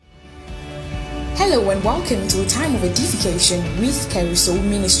Hello and welcome to a time of edification with Carousel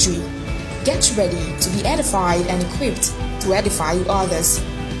Ministry. Get ready to be edified and equipped to edify others.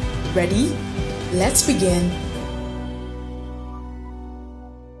 Ready? Let's begin.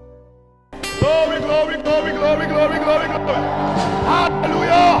 Glory, glory, glory, glory, glory, glory, glory.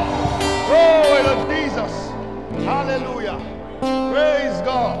 Hallelujah. Glory to Jesus. Hallelujah. Praise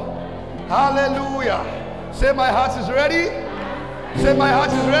God. Hallelujah. Say my heart is ready. Say my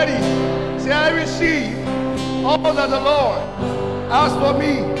heart is ready. Say I receive all that the Lord has for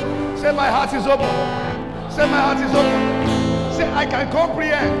me. Say my heart is open. Say my heart is open. Say I can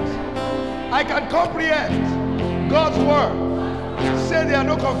comprehend. I can comprehend God's word. Say there are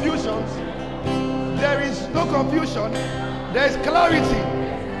no confusions. There is no confusion. There is clarity.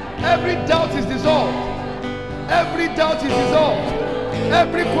 Every doubt is dissolved. Every doubt is dissolved.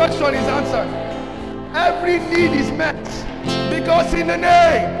 Every question is answered. Every need is met. Because in the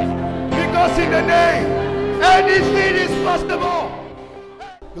name, anything is possible.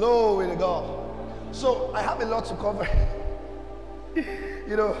 Glory to God. So I have a lot to cover.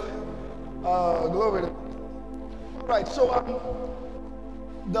 Glory to God. All right, so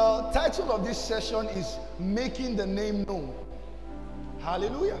the title of this session is Making the Name Known.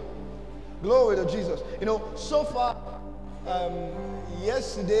 Hallelujah. Glory to Jesus. So far,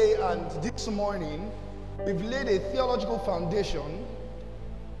 yesterday and this morning, we've laid a theological foundation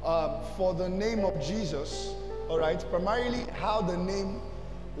for the name of Jesus. All right, primarily how the name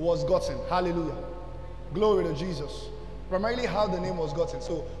was gotten. Hallelujah. Glory to Jesus. Primarily how the name was gotten.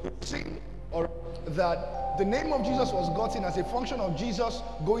 So we see that the name of Jesus was gotten as a function of Jesus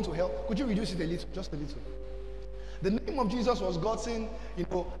going to hell. Could you reduce it a little? Just a little. The name of Jesus was gotten,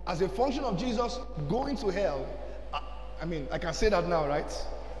 as a function of Jesus going to hell. I can say that now, right?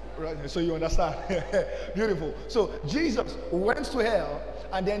 Right. So you understand. Beautiful. So Jesus went to hell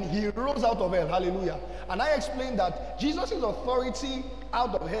and then he rose out of hell. Hallelujah. And I explained that Jesus' authority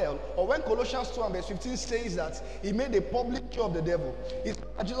out of hell, or when Colossians 2 and verse 15 says that he made a public show of the devil, it's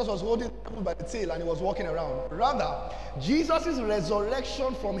not that Jesus was holding the devil by the tail and he was walking around. Rather, Jesus'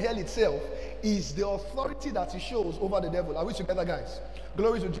 resurrection from hell itself is the authority that he shows over the devil. Are we together, guys?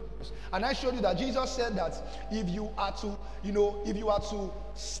 Glory to Jesus. And I showed you that Jesus said that if you are to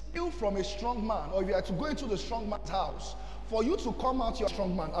steal from a strong man, or if you are to go into the strong man's house, for you to come out, you're a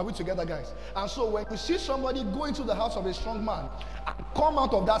strong man. Are we together, guys? And so when you see somebody go into the house of a strong man and come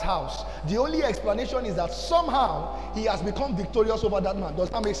out of that house, the only explanation is that somehow he has become victorious over that man. Does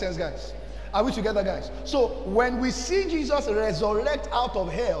that make sense, guys? Are we together, guys? So when we see Jesus resurrect out of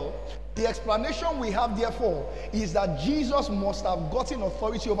hell, the explanation we have therefore is that Jesus must have gotten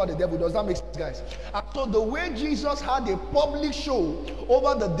authority over the devil. Does that make sense, guys? And so the way Jesus had a public show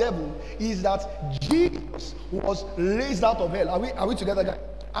over the devil is that Jesus was raised out of hell. Are we together, guys?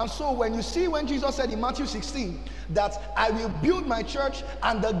 And so when Jesus said in Matthew 16 that I will build my church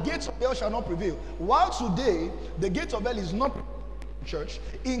and the gates of hell shall not prevail, while today the gates of hell is not church,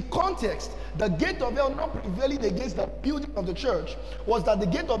 in context, the gate of hell not prevailing against the building of the church was that the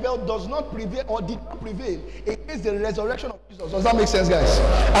gate of hell does not prevail or did not prevail against the resurrection of Jesus. Does that make sense, guys?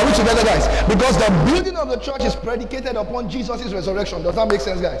 Are we together, guys? Because the building of the church is predicated upon Jesus' resurrection. Does that make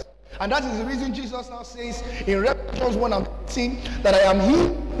sense, guys? And that is the reason Jesus now says in Revelation 1 and 15 that I am he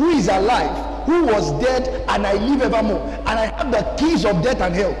who is alive, who was dead, and I live evermore. And I have the keys of death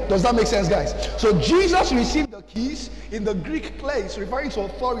and hell. Does that make sense, guys? So Jesus received the keys. In the Greek place, referring to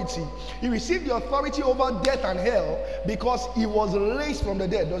authority. He received the authority over death and hell because he was raised from the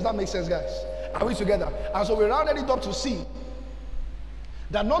dead. Does that make sense, guys? Are we together? And so we rounded it up to see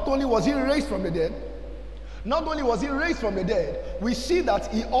that not only was he raised from the dead, we see that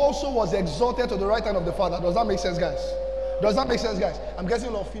he also was exalted to the right hand of the Father. Does that make sense, guys? Does that make sense, guys? I'm getting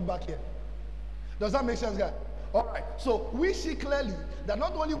a lot of feedback here. Does that make sense, guys? All right, so we see clearly that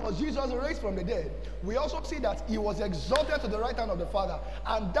not only was Jesus raised from the dead, we also see that he was exalted to the right hand of the Father,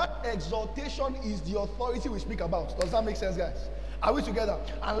 and that exaltation is the authority we speak about. Does that make sense, guys? Are we together?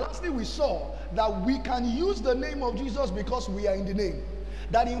 And lastly, we saw that we can use the name of Jesus because we are in the name.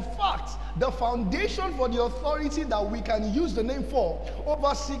 That in fact, the foundation for the authority that we can use the name for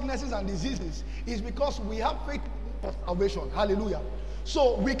over sicknesses and diseases is because we have faith for salvation. Hallelujah.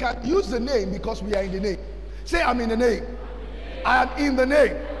 So we can use the name because we are in the name. Say, I'm in the name. I am in the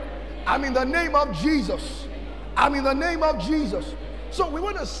name. I'm in the name of Jesus. I'm in the name of Jesus. So we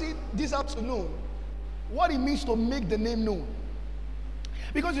want to see this afternoon what it means to make the name known.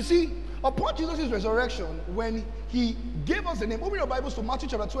 Because you see, upon Jesus' resurrection, when he gave us the name, open your Bibles to Matthew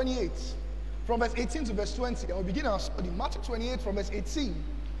chapter 28, from verse 18 to verse 20. And we begin our study. Matthew 28 from verse 18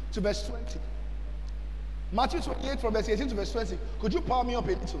 to verse 20. Matthew 28 from verse 18 to verse 20. Could you power me up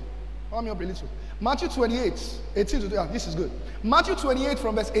a little? Warm me up a little. Matthew 28, 18 to 20. This is good. Matthew 28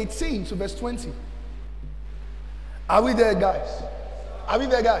 from verse 18 to verse 20. Are we there, guys? Are we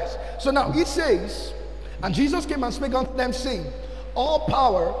there, guys? So now it says, and Jesus came and spake unto them, saying, all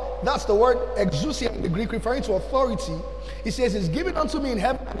power, that's the word exousia in the Greek, referring to authority. He says, is given unto me in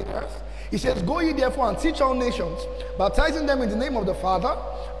heaven and in earth. He says, go ye therefore and teach all nations, baptizing them in the name of the Father,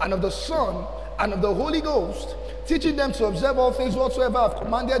 and of the Son, and of the Holy Ghost, teaching them to observe all things whatsoever I have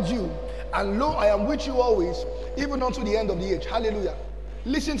commanded you. And lo, I am with you always, even unto the end of the age. Hallelujah.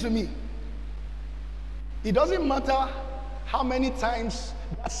 Listen to me. It doesn't matter how many times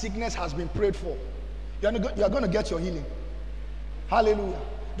that sickness has been prayed for. You are going to get your healing. Hallelujah.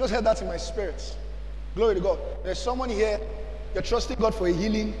 Just heard that in my spirit. Glory to God. There's someone here, you're trusting God for a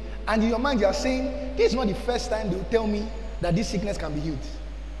healing, and in your mind you are saying, this is not the first time they will tell me that this sickness can be healed.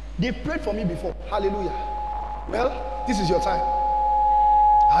 They've prayed for me before. Hallelujah. Well, this is your time.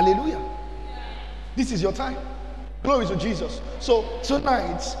 Hallelujah. This is your time. Glory to Jesus. So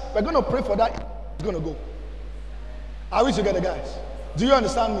tonight, we're going to pray for that. It's going to go. Are we together, guys? Do you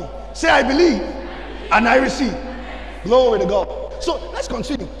understand me? Say, I believe and I receive. Glory to God. So let's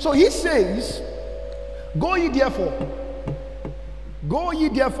continue. So he says, go ye therefore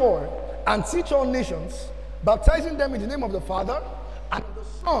and teach all nations, baptizing them in the name of the Father and of the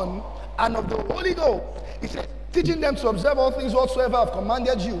Son and of the Holy Ghost. He says, teaching them to observe all things whatsoever I have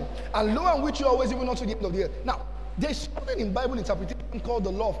commanded you. And lo, I'm with you always, even unto the end of the earth. Now, there's something in Bible interpretation called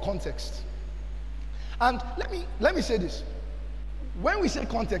the law of context. And let me say this. When we say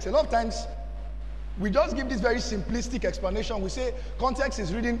context, a lot of times we just give this very simplistic explanation. We say context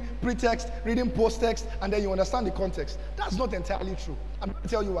is reading pretext, reading post-text, and then you understand the context. That's not entirely true. I'm going to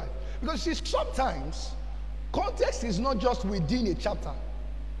tell you why. Because you see, sometimes context is not just within a chapter.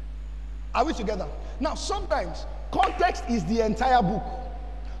 Are we together? Now, sometimes context is the entire book.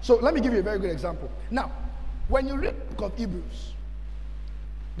 So let me give you a very good example. Now, when you read the book of Hebrews,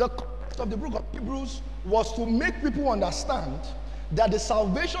 the context of the book of Hebrews was to make people understand that the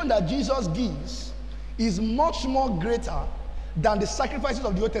salvation that Jesus gives is much more greater than the sacrifices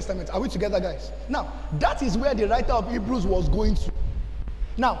of the Old Testament. Are we together, guys? Now, that is where the writer of Hebrews was going to.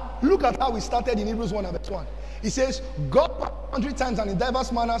 Now, look at how we started in Hebrews 1 and verse 1. He says, God 100 times and in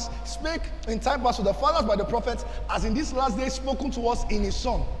diverse manners spake in time past to the fathers by the prophets, as in this last day spoken to us in his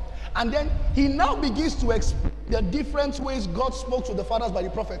Son. And then he now begins to explain the different ways God spoke to the fathers by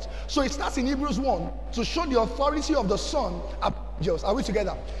the prophets. So it starts in Hebrews 1 to show the authority of the Son. Are we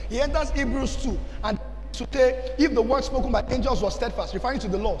together? He enters Hebrews 2 and to say, if the word spoken by angels was steadfast, referring to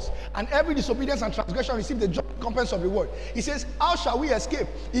the laws, and every disobedience and transgression received the just recompense of reward. He says, how shall we escape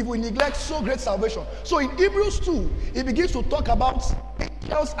if we neglect so great salvation? So in Hebrews 2, he begins to talk about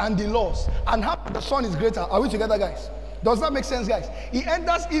angels and the laws, and how the Son is greater. Are we together, guys? Does that make sense, guys? He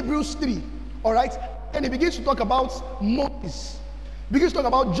enters Hebrews 3, all right? And he begins to talk about Moses. He begins to talk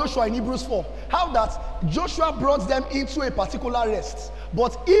about Joshua in Hebrews 4. How that Joshua brought them into a particular rest.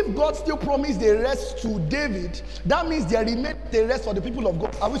 But if God still promised a rest to David, that means there remained a rest for the people of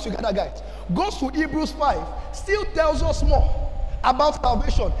God. Are we together, guys? Goes to Hebrews 5, still tells us more about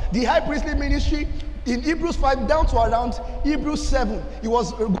salvation. The high priestly ministry in Hebrews 5 down to around Hebrews 7. It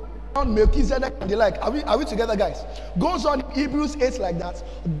was on Melchizedek and the like. Are we together, guys? Goes on in Hebrews 8 like that.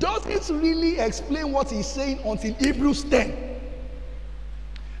 Doesn't really explain what he's saying until Hebrews 10.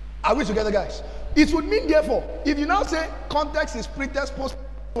 Are we together, guys? It would mean, therefore, if you now say context is pretext, post,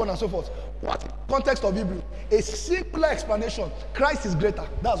 so on and so forth, what is the context of Hebrew? A simpler explanation. Christ is greater.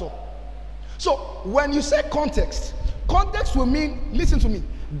 That's all. So when you say context, context will mean, listen to me,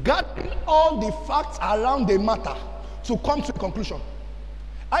 gathering all the facts around the matter to come to a conclusion.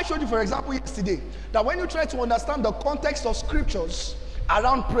 I showed you, for example, yesterday, that when you try to understand the context of scriptures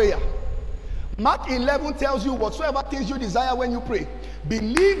around prayer, Mark 11 tells you whatsoever things you desire when you pray,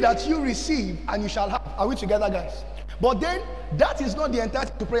 believe that you receive and you shall have. Are we together, guys? But then, that is not the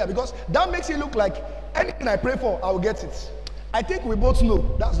entirety of prayer, because that makes it look like anything I pray for, I will get it. I think we both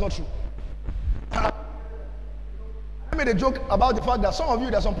know that's not true. I made a joke about the fact that some of you,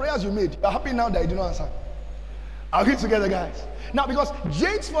 there's some prayers you made, you're happy now that you did not answer. Are we together, guys? Now, because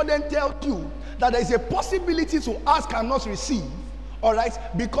James 4 then tells you that there is a possibility to ask and not receive, all right,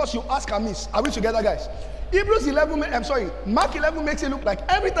 because you ask and miss. Are we together, guys? Mark 11 makes it look like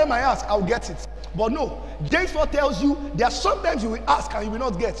every time I ask, I'll get it. But no, James 4 tells you there are sometimes you will ask and you will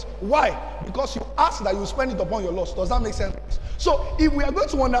not get. Why? Because you ask that you will spend it upon your loss. Does that make sense? So if we are going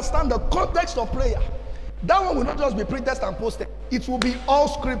to understand the context of prayer, that one will not just be pretext and post-text. It will be all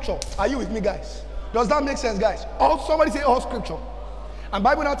scripture. Are you with me, guys? Does that make sense, guys? Somebody say all scripture. And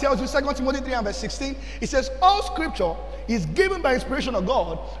Bible now tells you, 2 Timothy 3 and verse 16, it says, all scripture is given by inspiration of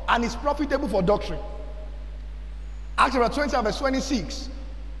God and is profitable for doctrine. Acts chapter 20 and verse 26,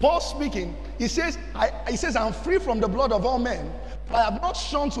 Paul speaking, he says, I'm free from the blood of all men, but I have not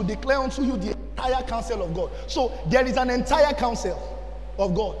shunned to declare unto you the entire counsel of God. So there is an entire counsel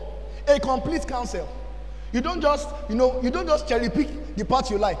of God, a complete counsel. You don't just cherry pick the parts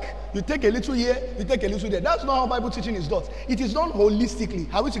you like. You take a little here, you take a little there. That's not how Bible teaching is done. It is done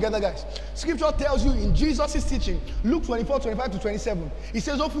holistically. Are we together, guys? Scripture tells you in Jesus' teaching, Luke 24, 25 to 27, he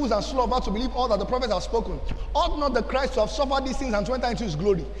says, O fools and slow of heart to believe all that the prophets have spoken. Ought not the Christ to have suffered these things and to enter into his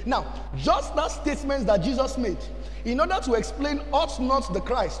glory? Now, just that statement that Jesus made, in order to explain ought not the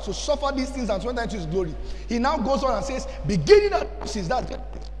Christ to suffer these things and to enter into his glory, he now goes on and says, beginning at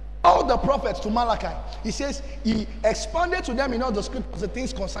all the prophets to Malachi, he says he expanded to them in all the scriptures the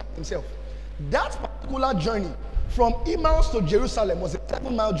things concerning himself. That particular journey from Emmaus to Jerusalem was a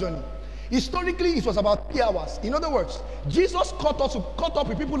 7-mile journey. Historically, it was about 3 hours. In other words, Jesus caught up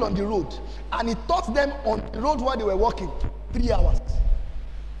with people on the road, and he taught them on the road while they were walking 3 hours.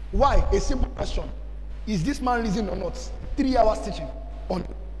 Why? A simple question: is this man reason or not? 3 hours teaching on.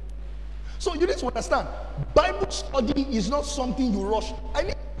 So you need to understand, Bible study is not something you rush.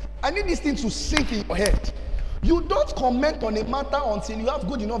 I need this thing to sink in your head. You don't comment on a matter until you have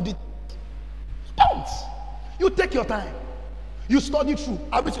good enough details. Don't. You take your time. You study through.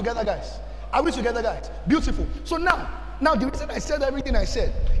 Are we together, guys? Are we together, guys? Beautiful. So now the reason I said everything I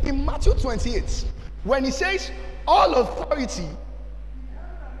said, in Matthew 28, when he says, all authority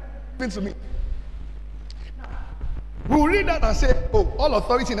given to me. We'll read that and say, oh, all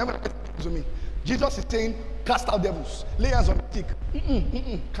authority never given to me. Jesus is saying, cast out devils, lay hands on the sick.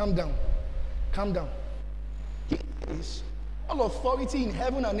 Calm down. Calm down. He says, all authority in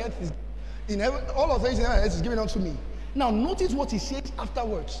heaven and earth is all authority in heaven and earth is given unto me. Now notice what he says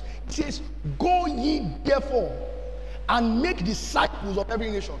afterwards. He says, go ye therefore and make disciples of every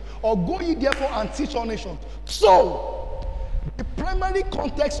nation, or go ye therefore and teach all nations. So the primary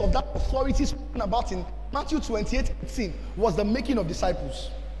context of that authority spoken about in Matthew 28:18 was the making of disciples.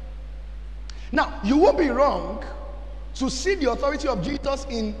 Now, you won't be wrong to see the authority of Jesus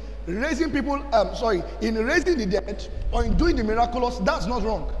in raising in raising the dead or in doing the miraculous. That's not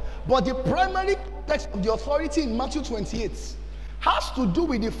wrong. But the primary context of the authority in Matthew 28 has to do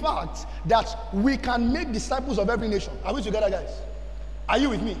with the fact that we can make disciples of every nation. Are we together, guys? Are you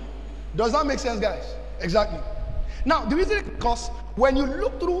with me? Does that make sense, guys? Exactly. Now, the reason is because when you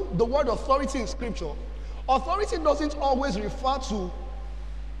look through the word authority in scripture, authority doesn't always refer to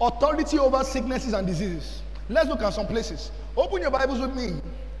authority over sicknesses and diseases. Let's look at some places. Open your Bibles with me.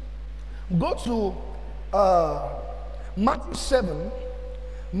 Go to Matthew 7.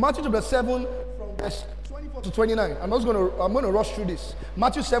 Matthew chapter 7 from verse 24 to 29. I'm going to rush through this.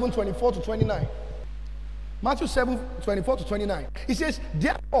 Matthew 7, 24 to 29. Matthew 7, 24 to 29. He says,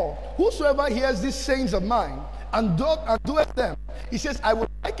 therefore, whosoever hears these sayings of mine and doeth them, he says, I will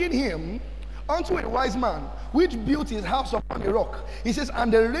liken him unto a wise man which built his house upon a rock. He says,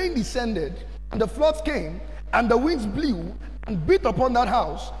 and the rain descended, and the floods came, and the winds blew and beat upon that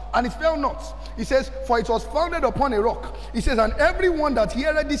house, and it fell not. He says, for it was founded upon a rock. He says, and everyone that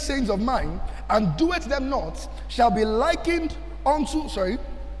heareth these sayings of mine and doeth them not shall be likened unto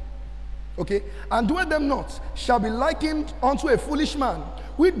and doeth them not shall be likened unto a foolish man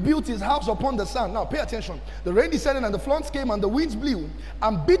which built his house upon the sand. Now pay attention. The rain descended, and the floods came, and the winds blew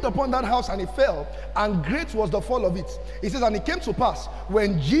and beat upon that house, and it fell, and great was the fall of it. He says, and it came to pass,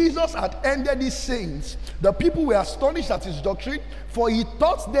 when Jesus had ended these sayings, the people were astonished at his doctrine, for he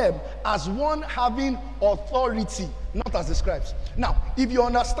taught them as one having authority, not as the scribes. Now, if your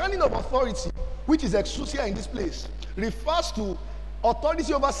understanding of authority, which is exousia in this place, refers to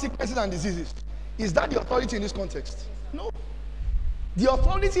authority over sicknesses and diseases, is that the authority in this context? No. The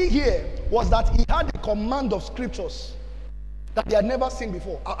authority here was that he had a command of scriptures that they had never seen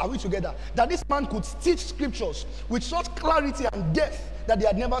before. Are we together? That this man could teach scriptures with such clarity and depth that they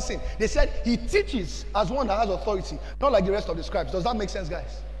had never seen. They said he teaches as one that has authority, not like the rest of the scribes. Does that make sense,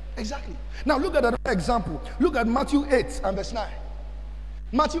 guys? Exactly. Now look at another example. Look at Matthew 8 and verse 9.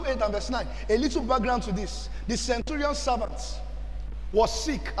 Matthew 8 and verse 9. A little background to this. The centurion's servant was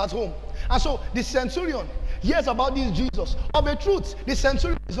sick at home. And so the centurion hears about this Jesus. Of a truth, the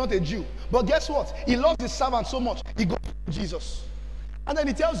centurion is not a Jew. But guess what? He loves his servant so much, he goes to Jesus. And then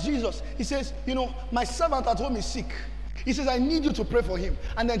he tells Jesus, he says, my servant at home is sick. He says, I need you to pray for him.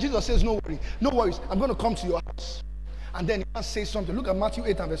 And then Jesus says, no worries, I'm going to come to your house. And then he says something. Look at Matthew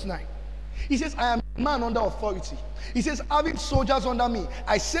 8 and verse 9. He says, I am man under authority. He says, having soldiers under me,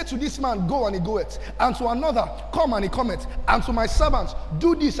 I say to this man, go, and he goeth, and to another, come, and he cometh, and to my servants,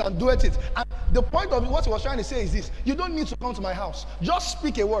 do this and doeth it. And the point of what he was trying to say is this: you don't need to come to my house, just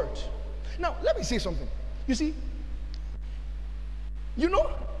speak a word. Now let me say something. You see,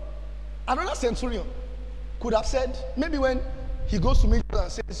 another centurion could have said, maybe when he goes to meet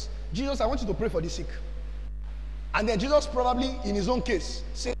Jesus and says, Jesus, I want you to pray for the sick. And then Jesus probably, in his own case,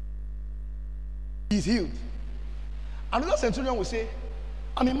 say, he's healed. Another centurion will say,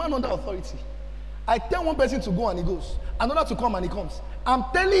 I'm a man under authority. I tell one person to go and he goes, another to come and he comes. I'm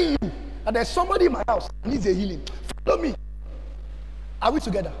telling you that there's somebody in my house that needs a healing. Follow me. Are we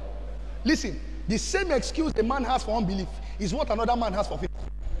together? Listen, the same excuse a man has for unbelief is what another man has for faith.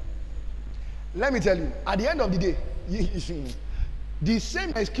 Let me tell you, at the end of the day, the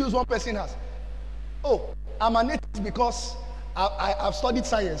same excuse one person has. Oh, I'm an atheist because I've studied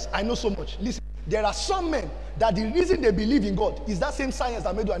science. I know so much. Listen, there are some men that the reason they believe in God is that same science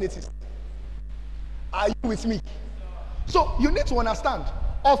that made you an atheist. Are you with me? So you need to understand,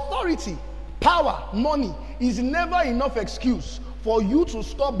 authority, power, money is never enough excuse for you to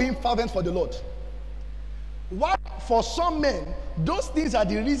stop being fervent for the Lord. Why? For some men, those things are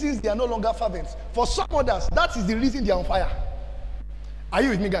the reasons they are no longer fervent. For some others, that is the reason they are on fire. Are you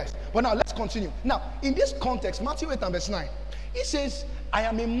with me, guys? But now let's continue. Now, in this context, Matthew 8 and verse 9, it says, I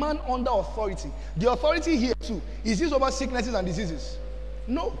am a man under authority. The authority here too, is this over sicknesses and diseases?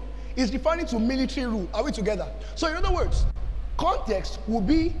 No. It's referring to military rule. Are we together? So in other words, context will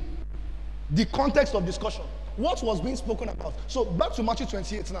be the context of discussion. What was being spoken about? So back to Matthew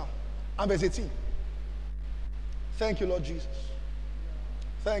 28 now, and verse 18. Thank you, Lord Jesus.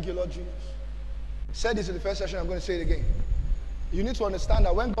 Thank you, Lord Jesus. I said this in the first session, I'm going to say it again. You need to understand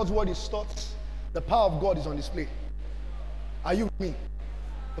that when God's word is taught, the power of God is on display. Are you with me?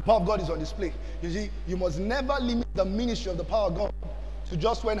 The power of God is on display. You see, you must never limit the ministry of the power of God to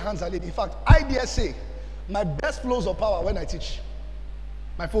just when hands are laid. In fact, I dare say, my best flows of power when I teach.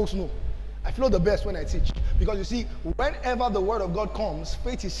 My folks know. I flow the best when I teach. Because you see, whenever the word of God comes,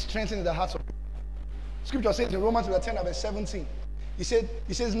 faith is strengthened in the hearts of people. Scripture says in Romans 10 verse 17, he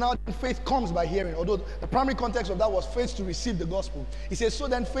says, now faith comes by hearing. Although the primary context of that was faith to receive the gospel. He says, so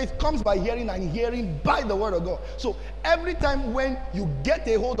then faith comes by hearing, and hearing by the word of God. So every time when you get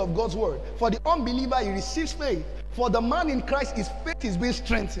a hold of God's word, for the unbeliever, he receives faith. For the man in Christ, his faith is being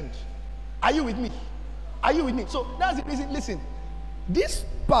strengthened. Are you with me? Are you with me? So that's the reason. Listen, this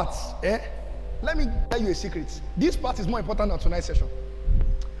part, let me tell you a secret. This part is more important than tonight's session.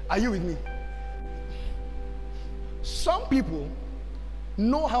 Are you with me? Some people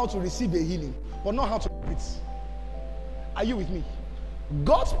know how to receive a healing, but not how to give it. Are you with me?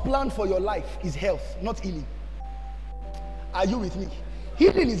 God's plan for your life is health, not healing. Are you with me?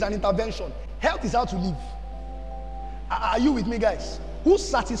 Healing is an intervention. Health is how to live. Are you with me, guys? Who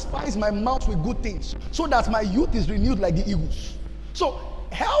satisfies my mouth with good things so that my youth is renewed like the eagles? So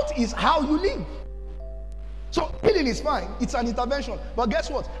health is how you live. So healing is fine. It's an intervention. But guess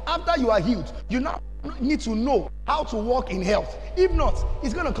what? After you are healed, you now need to know how to walk in health. If not,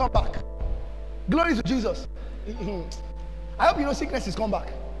 it's going to come back. Glory to Jesus. I hope you know sicknesses come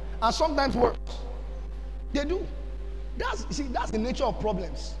back. And sometimes worse. They do. That's the nature of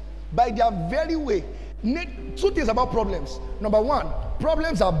problems. By their very way. Two things about problems. Number one,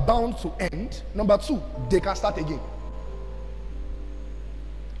 problems are bound to end. Number two, they can start again.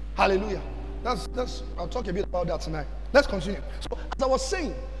 Hallelujah. I'll talk a bit about that tonight. Let's continue. So, as I was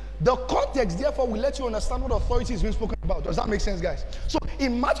saying, the context, therefore, will let you understand what authority is being spoken about. Does that make sense, guys? So,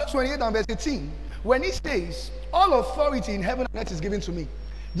 in Matthew 28 and verse 18, when he says, all authority in heaven and earth is given to me,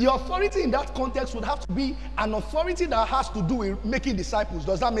 the authority in that context would have to be an authority that has to do with making disciples.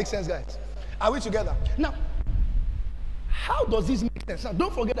 Does that make sense, guys? Are we together? Now, how does this make sense? Now,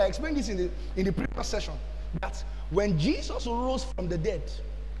 don't forget, I explained this in the previous session, that when Jesus rose from the dead,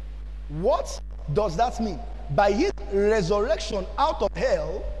 what does that mean? By his resurrection out of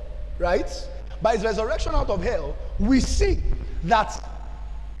hell, right? By his resurrection out of hell, we see that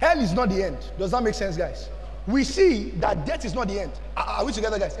hell is not the end. Does that make sense, guys? We see that death is not the end. Are we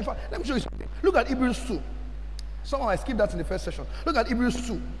together, guys? In fact, let me show you something. Look at Hebrews 2. Somehow I skipped that in the first session. Look at Hebrews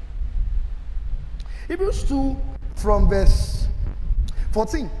 2. Hebrews 2 from verse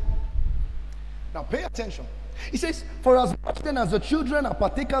 14. Now pay attention. He says, for as much then as the children are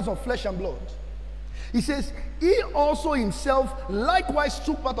partakers of flesh and blood, he says, he also himself likewise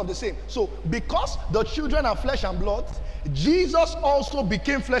took part of the same. So, because the children are flesh and blood, Jesus also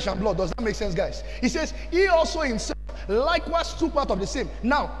became flesh and blood. Does that make sense, guys? He says, he also himself likewise took part of the same.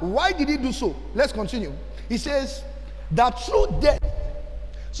 Now, why did he do so? Let's continue. He says, that through death,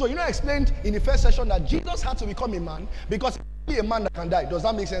 So I explained in the first session that Jesus had to become a man because he's only a man that can die. Does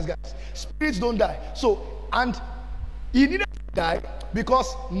that make sense, guys? Spirits don't die. So, and he needed to die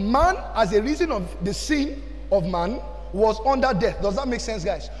because man, as a reason of the sin of man, was under death. Does that make sense,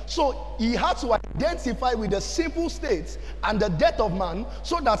 guys? So he had to identify with the sinful state and the death of man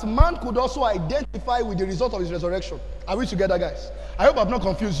so that man could also identify with the result of his resurrection. Are we together, guys? I hope I've not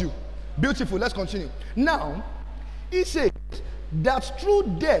confused you. Beautiful. Let's continue. Now, he says that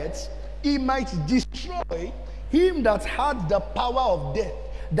through death he might destroy him that had the power of death,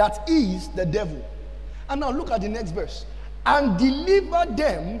 that is the devil. And now look at the next verse. And deliver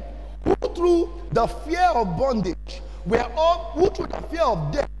them who through the fear of bondage who through the fear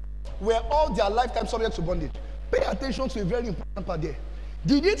of death were all their lifetime subject to bondage. Pay attention to a very important part there.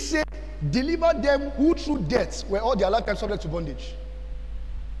 Did it say deliver them who through death were all their lifetime subject to bondage?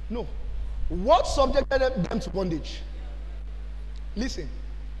 No. What subjected them to bondage? Listen.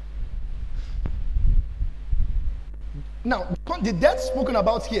 Now, the death spoken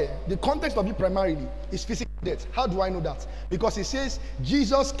about here, the context of it primarily is physical death. How do I know that? Because it says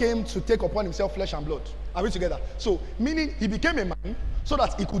Jesus came to take upon himself flesh and blood. Are we together? So, meaning he became a man so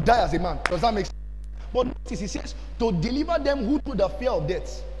that he could die as a man. Does that make sense? But notice he says to deliver them who through the fear of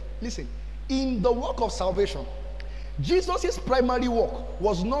death. Listen, in the work of salvation, Jesus' primary work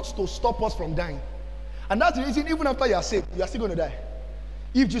was not to stop us from dying. And that's the reason even after you are saved, you are still going to die.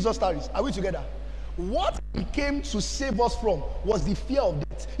 If Jesus tarries. Are we together? What he came to save us from was the fear of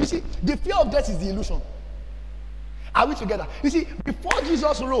death. You see, the fear of death is the illusion. Are we together? You see, before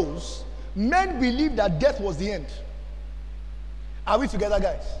Jesus rose, men believed that death was the end. Are we together,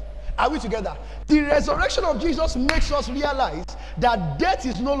 guys? Are we together? The resurrection of Jesus makes us realize that death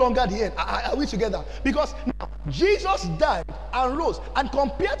is no longer the end. Are we together? Because now, Jesus died and rose, and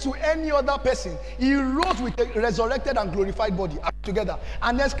compared to any other person, he rose with a resurrected and glorified body. Are we together?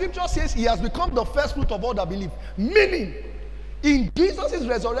 And the scripture says he has become the first fruit of all that believe. Meaning, in Jesus'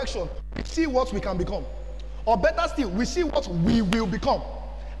 resurrection, we see what we can become. Or better still, we see what we will become.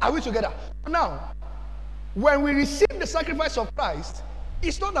 Are we together? Now, when we receive the sacrifice of Christ,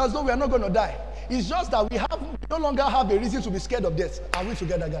 it's not as though we are not going to die. It's just that we no longer have a reason to be scared of death. Are we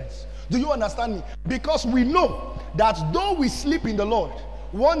together, guys? Do you understand me? Because we know that though we sleep in the Lord,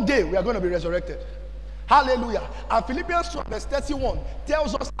 one day we are going to be resurrected. Hallelujah. And Philippians 2 verse 31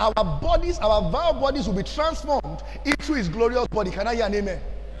 tells us our vile bodies will be transformed into his glorious body. Can I hear an amen?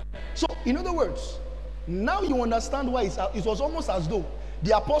 So, in other words, now you understand why it was almost as though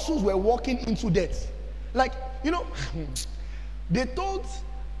the apostles were walking into death. Like, they told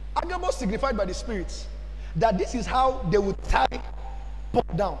Agabus, signified by the Spirit, that this is how they would tie Paul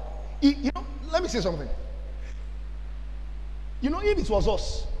down. Let me say something. If it was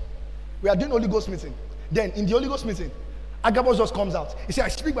us, we are doing Holy Ghost meeting. Then in the Holy Ghost meeting, Agabus just comes out. He says, I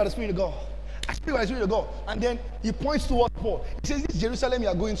speak by the Spirit of God. I speak by the Spirit of God. And then he points towards Paul. He says, this is Jerusalem you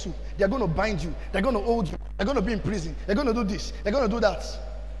are going to. They are going to bind you. They're going to hold you. They're going to be in prison. They're going to do this. They're going to do that.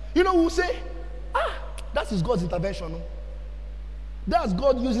 We'll say, that is God's intervention. No? That's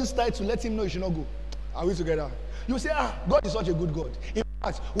God using style to let him know he should not go. Are we together? You say, God is such a good God. In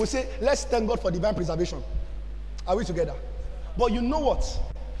fact, we'll say, let's thank God for divine preservation. Are we together? But you know what?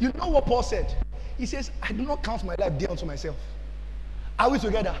 You know what Paul said? He says, I do not count my life dear unto myself. Are we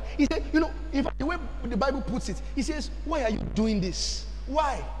together? He said, in fact, the way the Bible puts it, he says, why are you doing this?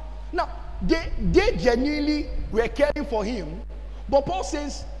 Why? Now, they genuinely were caring for him, but Paul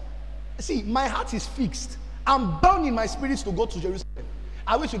says, see, my heart is fixed. I'm bound in my spirit to go to Jerusalem.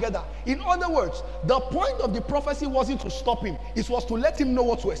 Are we together? In other words, the point of the prophecy wasn't to stop him. It was to let him know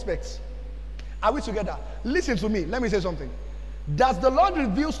what to expect. Are we together? Listen to me. Let me say something. Does the Lord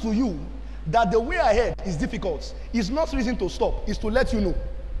reveals to you that the way ahead is difficult? It's not reason to stop. It's to let you know.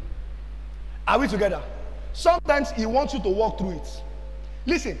 Are we together? Sometimes he wants you to walk through it.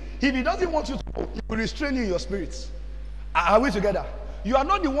 Listen, if he doesn't want you to go, he will restrain you in your spirit. Are we together? You are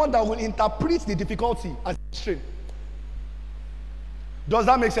not the one that will interpret the difficulty as restraint. Does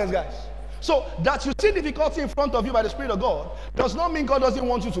that make sense, guys? So, that you see difficulty in front of you by the Spirit of God does not mean God doesn't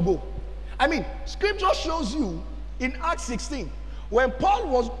want you to go. I mean, scripture shows you in Acts 16, when Paul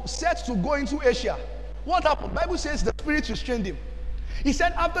was set to go into Asia, what happened? The Bible says the Spirit restrained him. He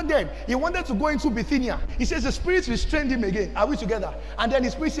said after them, he wanted to go into Bithynia. He says the Spirit restrained him again. Are we together? And then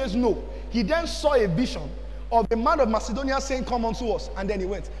his Spirit says no. He then saw a vision of a man of Macedonia saying, come unto us. And then he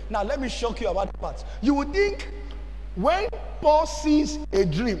went. Now, let me shock you about the part. You would think when Paul sees a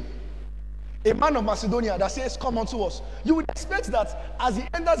dream, a man of Macedonia that says, come unto us, you would expect that as he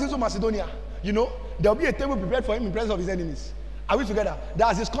enters into Macedonia, there'll be a table prepared for him in presence of his enemies. Are we together?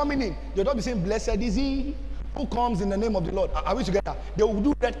 That as he's coming in, they'll not be saying, blessed is he who comes in the name of the Lord. Are we together? They will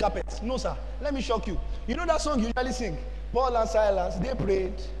do red carpets. No, sir. Let me shock you. You know that song you usually sing? Paul and Silas, they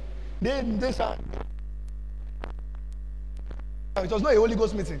prayed. They sang. It was not a Holy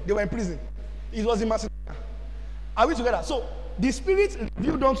Ghost meeting. They were in prison. It was in Macedonia. Are we together? So, the Spirit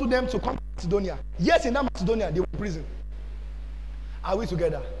revealed unto them to come to Macedonia. Yes, in that Macedonia, they were in prison. Are we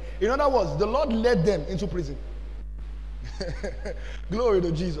together? In other words, the Lord led them into prison. Glory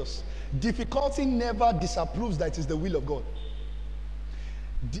to Jesus. Difficulty never disapproves that it is the will of God.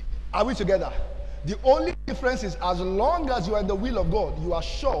 Are we together? The only difference is, as long as you are in the will of God, you are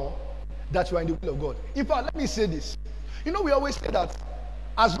sure that you are in the will of God. In fact, let me say this. You know, we always say that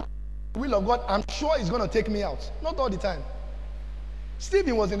as the will of God, I'm sure He's going to take me out. Not all the time.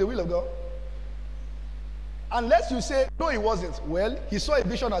 Stephen was in the will of God. Unless you say, no, he wasn't. Well, he saw a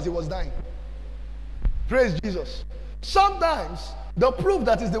vision as he was dying. Praise Jesus. Sometimes the proof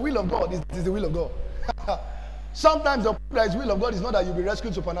that is the will of God is the will of God. Sometimes the proof that is the will of God is not that you'll be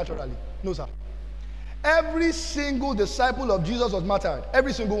rescued supernaturally. No, sir. Every single disciple of Jesus was martyred.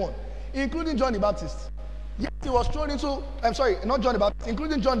 Every single one. Including John the Baptist. Yes, he was thrown into, not John the Baptist,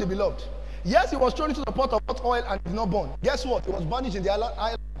 including John the Beloved. Yes, he was thrown into the pot of hot oil and did not burn. Guess what? He was banished in the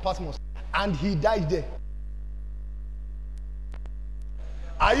island of Patmos. And he died there.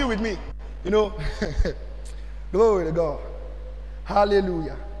 Are you with me? You know, glory to God.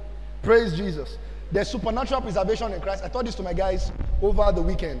 Hallelujah. Praise Jesus. There's supernatural preservation in Christ. I taught this to my guys over the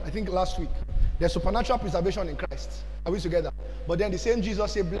weekend, I think last week. There's supernatural preservation in Christ. Are we together? But then the same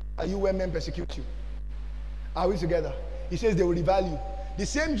Jesus said, blessed are you when men persecute you. Are we together? He says they will revile you. The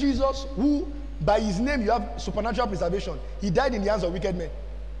same Jesus who, by his name, you have supernatural preservation. He died in the hands of wicked men.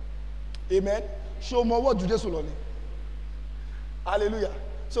 Amen. Show more what Judas will only. Hallelujah.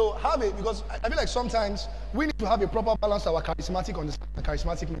 So have it, because I feel like sometimes we need to have a proper balance to our charismatic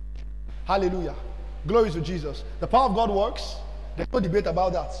ministry. Hallelujah. Glory to Jesus. The power of God works. There's no debate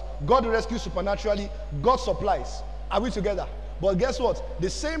about that. God rescues supernaturally. God supplies. Are we together? But guess what? The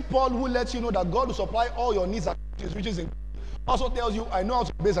same Paul who lets you know that God will supply all your needs and riches in also tells you, I know how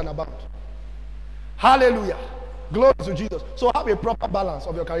to base and abound. Hallelujah. Glory to Jesus. So have a proper balance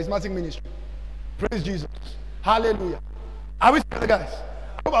of your charismatic ministry. Praise Jesus. Hallelujah. Are we together, guys?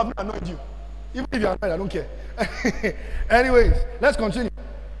 I hope I've not annoyed you. Even if you're annoyed, I don't care. Anyways, let's continue.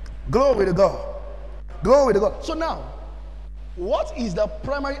 Glory to God. Glory to God. So now, what is the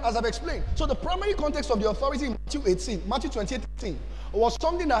primary, as I've explained? So the primary context of the authority in Matthew 28:18 was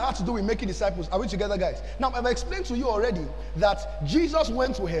something that had to do with making disciples. Are we together, guys? Now, I've explained to you already that Jesus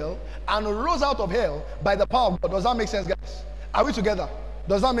went to hell and rose out of hell by the power of God. Does that make sense, guys? Are we together?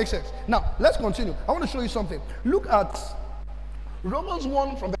 Does that make sense? Now, let's continue. I want to show you something. Look at Romans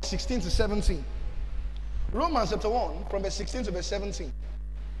 1 from verse 16 to 17. Romans chapter 1 from verse 16 to verse 17.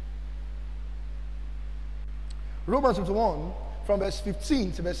 Romans chapter 1 from verse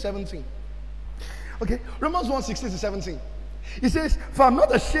 15 to verse 17. Okay, Romans 1, 16 to 17. He says, for I'm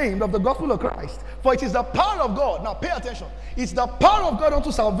not ashamed of the gospel of Christ, for it is the power of God. Now pay attention. It's the power of God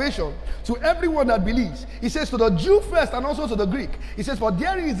unto salvation to everyone that believes. He says to the Jew first and also to the Greek. He says, for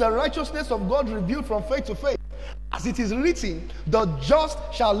therein is the righteousness of God revealed from faith to faith. As it is written, the just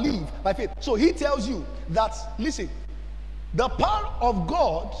shall live by faith. So he tells you that, listen, the power of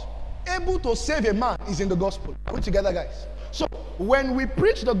God able to save a man is in the gospel. Are we together, guys? So when we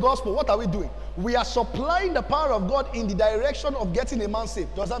preach the gospel, what are we doing? We are supplying the power of God in the direction of getting a man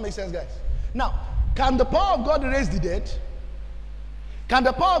saved. Does that make sense, guys? Now, can the power of God raise the dead? Can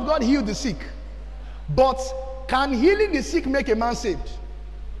the power of God heal the sick? But can healing the sick make a man saved?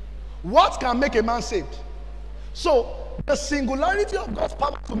 What can make a man saved? So the singularity of God's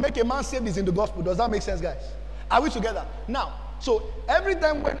power to make a man saved is in the gospel. Does that make sense, guys? Are we together? Now, so every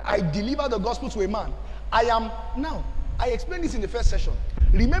time when I deliver the gospel to a man, I explained this in the first session.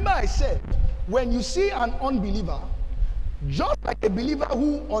 Remember I said, when you see an unbeliever, just like a believer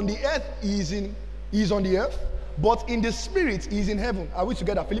who on the earth is on the earth, but in the spirit is in heaven. Are we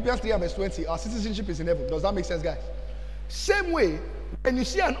together? Philippians 3 verse 20, our citizenship is in heaven. Does that make sense, guys? Same way, when you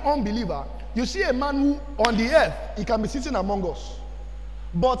see an unbeliever, you see a man who on the earth, he can be sitting among us.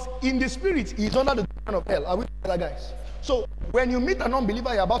 But in the spirit, he is under the throne of hell. Are we together, guys? So when you meet an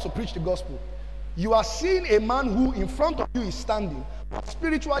unbeliever, you're about to preach the gospel. You are seeing a man who in front of you is standing, but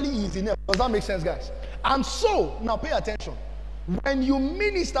spiritually he is in hell. Does that make sense, guys? And so, now pay attention. When you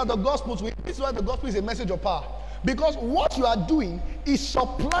minister the gospel to him, this is why the gospel is a message of power. Because what you are doing is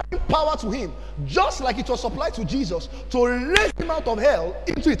supplying power to him, just like it was supplied to Jesus to raise him out of hell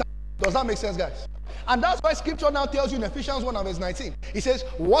into eternity. Does that make sense, guys? And that's why scripture now tells you in Ephesians 1 verse 19. It says,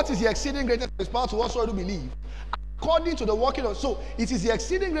 what is the exceeding greatness of his power to us who believe? According to the working of, so it is the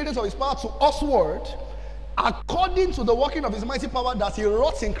exceeding greatness of his power to usward, according to the working of his mighty power that he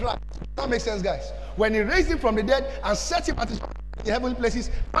wrought in Christ. That makes sense, guys. When he raised him from the dead and set him at his in the heavenly places,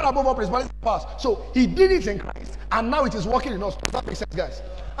 far above all principalities and powers. So he did it in Christ, and now it is working in us. Does that make sense, guys?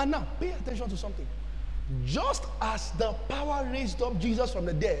 And now, pay attention to something. Just as the power raised up Jesus from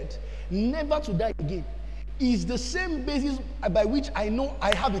the dead, never to die again, is the same basis by which I know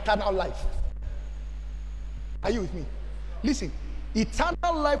I have eternal life. Are you with me? Listen,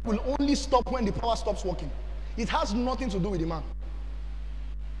 eternal life will only stop when the power stops working. It has nothing to do with the man.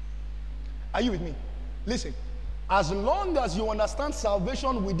 Are you with me? Listen, as long as you understand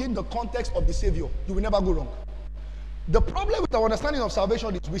salvation within the context of the Savior, you will never go wrong. The problem with our understanding of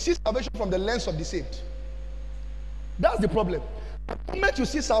salvation is we see salvation from the lens of the saved. That's the problem. The moment you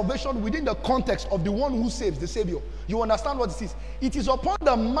see salvation within the context of the one who saves, the Savior, you understand what it is. It is upon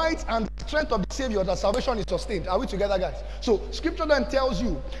the might and strength of the Savior that salvation is sustained. Are we together, guys? So scripture then tells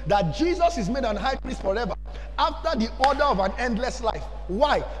you that Jesus is made an high priest forever after the order of an endless life.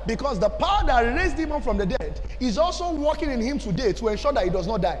 Why? Because the power that raised him up from the dead is also working in him today to ensure that he does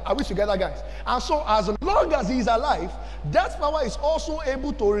not die. Are we together, guys? And so as long as he is alive, that power is also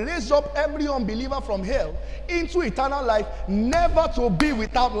able to raise up every unbeliever from hell into eternal life, never to be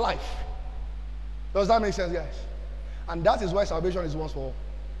without life. Does that make sense, guys? And that is why salvation is once for all.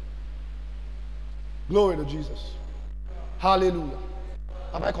 Glory to Jesus. Hallelujah.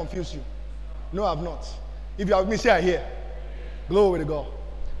 Have I confused you? No, I have not. If you have me, say I hear. Glory to God.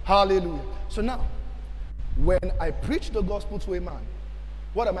 Hallelujah. So now, when I preach the gospel to a man,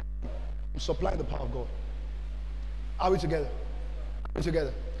 what am I doing? I'm supplying the power of God. Are we together? Are we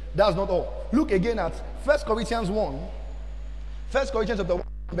together? That's not all. Look again at 1 Corinthians 1. 1 Corinthians chapter 1,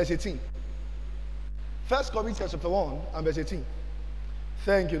 verse 18. 1 Corinthians chapter 1 and verse 18.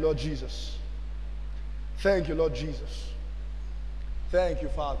 Thank you, Lord Jesus. Thank you, Lord Jesus. Thank you,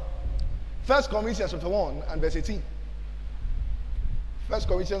 Father. 1 Corinthians chapter 1 and verse 18. 1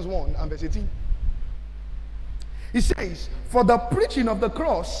 Corinthians 1 and verse 18. It says, for the preaching of the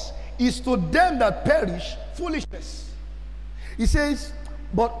cross is to them that perish foolishness. He says,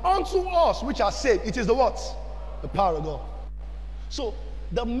 but unto us which are saved, it is the what? The power of God. So,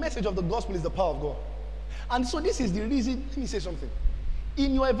 the message of the gospel is the power of God. And so this is the reason, let me say something.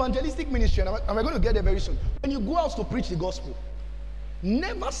 In your evangelistic ministry, and we're going to get there very soon, when you go out to preach the gospel,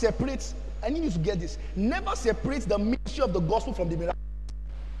 never separate, I need you to get this, never separate the ministry of the gospel from the miracle.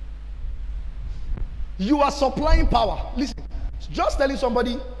 You are supplying power. Listen, just telling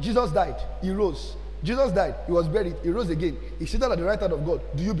somebody, Jesus died, he rose. Jesus died, he was buried, he rose again. He seated at the right hand of God.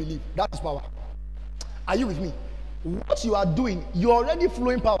 Do you believe? That is power. Are you with me? What you are doing, you're already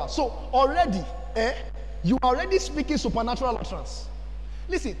flowing power. So already, you are already speaking supernatural utterance.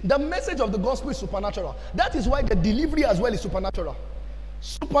 Listen, the message of the gospel is supernatural. That is why the delivery as well is supernatural.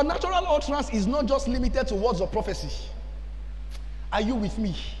 Supernatural utterance is not just limited to words of prophecy. Are you with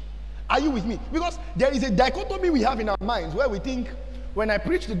me? Are you with me? Because there is a dichotomy we have in our minds where we think, when I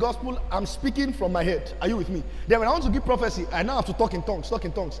preach the gospel, I'm speaking from my head. Are you with me? Then when I want to give prophecy, I now have to talk in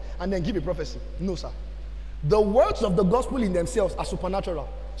tongues, and then give a prophecy. No, sir. The words of the gospel in themselves are supernatural.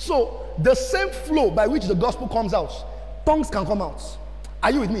 So, the same flow by which the gospel comes out, tongues can come out.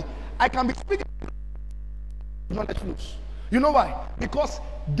 Are you with me? I can be speaking knowledge flows. You know why? Because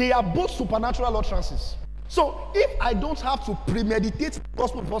they are both supernatural utterances. So, if I don't have to premeditate the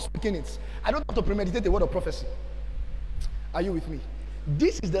gospel before speaking it, I don't have to premeditate the word of prophecy. Are you with me?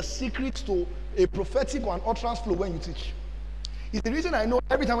 This is the secret to a prophetic or an utterance flow when you teach. It's the reason I know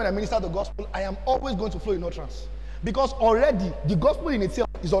every time when I minister the gospel, I am always going to flow in utterance. Because already, the gospel in itself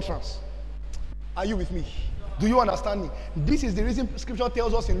is utterance. Are you with me? Do you understand me? This is the reason scripture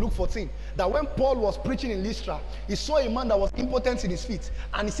tells us in Luke 14 that when Paul was preaching in Lystra, he saw a man that was impotent in his feet.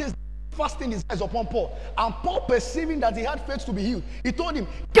 And he says, fasting his eyes upon Paul. And Paul, perceiving that he had faith to be healed, he told him,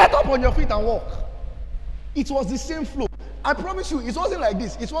 get up on your feet and walk. It was the same flow. I promise you, it wasn't like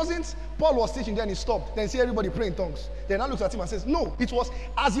this. It wasn't Paul was teaching, then he stopped. Then see everybody pray in tongues. Then I looked at him and says, no, it was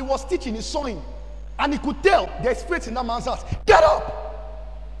as he was teaching, he saw him. And he could tell there's faith in that man's heart. Get up!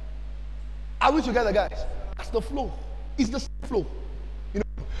 Are we together, guys? That's the flow. It's the same flow. You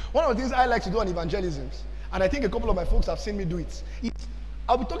know, one of the things I like to do on evangelism, and I think a couple of my folks have seen me do it, is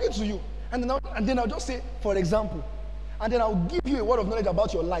I'll be talking to you, and then I'll just say, for example, and then I'll give you a word of knowledge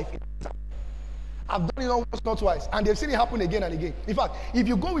about your life. I've done it not once, not twice, and they've seen it happen again and again. In fact, if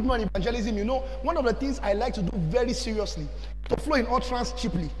you go with me on evangelism, you know, one of the things I like to do very seriously, to flow in utterance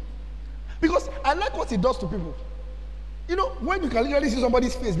cheaply. Because I like what it does to people. You know, when you can literally see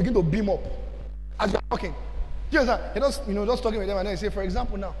somebody's face begin to beam up as you're talking. You understand? You're just talking with them, and then you say, for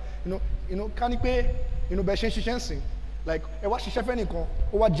example, now, can it pay, like, what she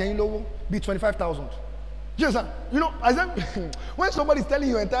be 25,000. Yes, sir. As when somebody's telling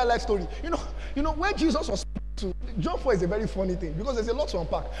your entire life story, when Jesus was speaking to John 4 is a very funny thing because there's a lot to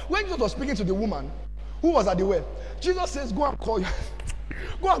unpack. When Jesus was speaking to the woman who was at the well, Jesus says, go and call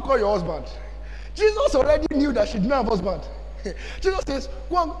your husband. Jesus already knew that she didn't have a husband. Jesus says,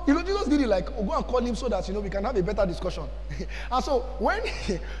 Jesus did it like, go and call him so that, we can have a better discussion. And so when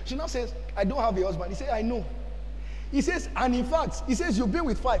she now says, I don't have a husband, he says, I know. He says, and in fact, he says, you've been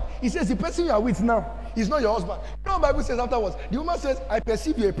with 5. He says, the person you are with now is not your husband. You know what the Bible says afterwards? The woman says, I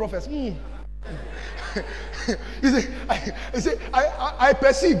perceive you're a prophet. He said, I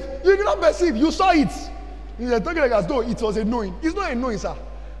perceive. You did not perceive. You saw it. He's talking like as though it was a knowing. It's not a knowing, sir.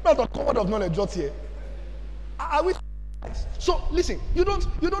 Not a cover of knowledge just here. Are we? So listen, you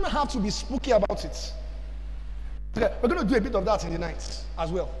don't have to be spooky about it. We're going to do a bit of that in the night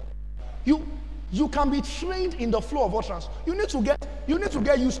as well. You can be trained in the flow of utterance. You need to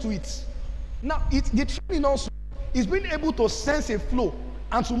get used to it. Now, the training also is being able to sense a flow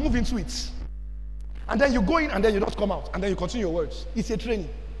and to move into it. And then you go in and then you don't come out and then you continue your words. It's a training.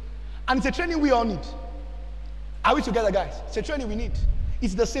 And it's a training we all need. Are we together, guys? It's a training we need.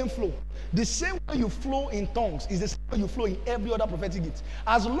 It's the same flow. The same way you flow in tongues is the same way you flow in every other prophetic gift.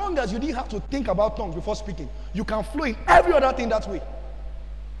 As long as you didn't have to think about tongues before speaking, you can flow in every other thing that way.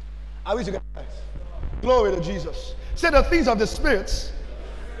 Are we together, guys? Glory to Jesus. Say the things of the Spirit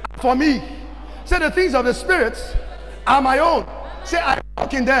for me. Say the things of the Spirit are my own. Say I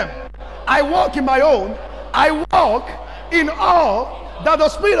walk in them. I walk in my own. I walk in all that the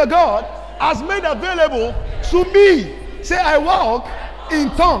Spirit of God has made available to me. Say I walk in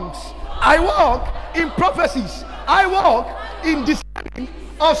tongues. I walk in prophecies. I walk in discerning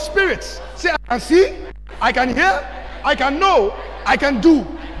of spirits. Say I can see, I can hear, I can know, I can do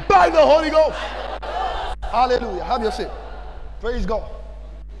by the Holy Ghost. Hallelujah. Have your say. Praise God.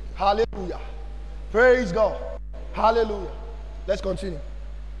 Hallelujah. Praise God. Hallelujah. Let's continue.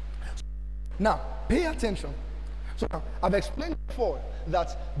 Now, pay attention. So now, I've explained before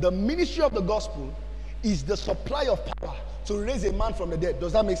that the ministry of the gospel is the supply of power to raise a man from the dead.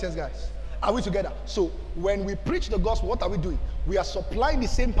 Does that make sense, guys? Are we together? So when we preach the gospel, what are we doing? We are supplying the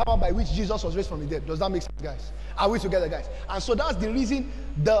same power by which Jesus was raised from the dead. Does that make sense, guys? Are we together, guys? And so that's the reason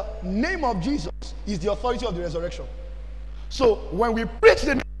the name of Jesus is the authority of the resurrection. So when we preach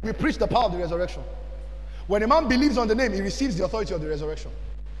the name, we preach the power of the resurrection. When a man believes on the name, he receives the authority of the resurrection.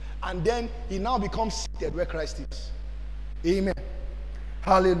 And then he now becomes seated where Christ is. Amen.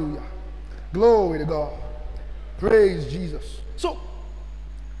 Hallelujah. Glory to God. Praise Jesus. So,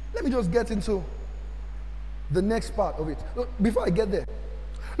 let me just get into the next part of it. Before I get there,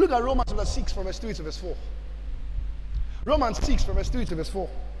 look at Romans chapter 6 from verse 3 to verse 4. Romans 6 from verse 3 to verse 4.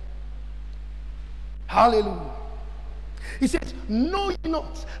 Hallelujah. He says, know ye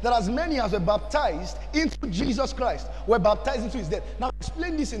not that as many as were baptized into Jesus Christ were baptized into his death. Now, I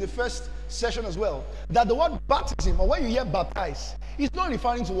explained this in the first session as well, that the word baptism, or when you hear baptize, is not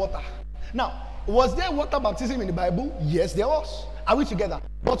referring to water. Now, was there water baptism in the Bible? Yes, there was. Are we together?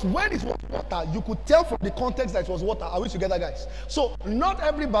 But when it was water, you could tell from the context that it was water. Are we together, guys? So, not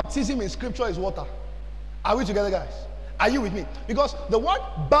every baptism in scripture is water. Are we together, guys? Are you with me? Because the word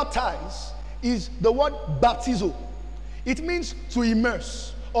baptize is the word baptizo. It means to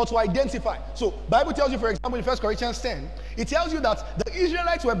immerse or to identify. So, Bible tells you, for example, in 1 Corinthians 10, it tells you that the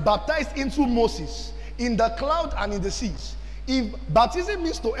Israelites were baptized into Moses in the cloud and in the seas. If baptism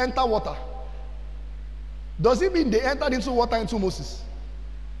means to enter water, does it mean they entered into water into Moses?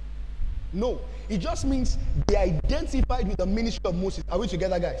 No. It just means they identified with the ministry of Moses. Are we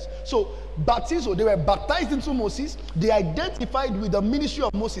together, guys? So, baptizo, they were baptized into Moses. They identified with the ministry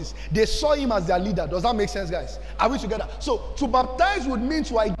of Moses. They saw him as their leader. Does that make sense, guys? Are we together? So, to baptize would mean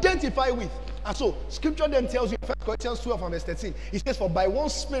to identify with. And so, scripture then tells you in 1 Corinthians 12 and verse 13, it says, for by one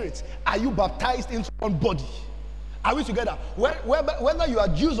Spirit are you baptized into one body. Are we together? Whether you are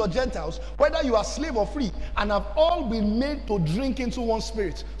Jews or Gentiles, whether you are slave or free, and have all been made to drink into one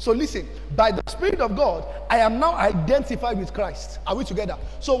Spirit. So listen, by the Spirit of God, I am now identified with Christ. Are we together?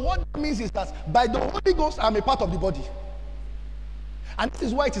 So what that means is that by the Holy Ghost, I'm a part of the body. And this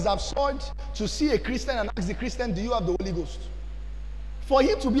is why it is absurd to see a Christian and ask the Christian, do you have the Holy Ghost? For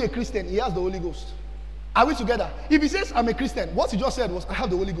him to be a Christian, he has the Holy Ghost. Are we together? If he says, I'm a Christian, what he just said was, I have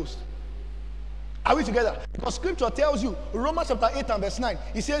the Holy Ghost. Are we together? Because scripture tells you, Romans chapter 8 and verse 9,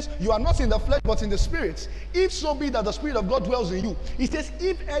 it says, you are not in the flesh but in the Spirit. If so be that the Spirit of God dwells in you. It says,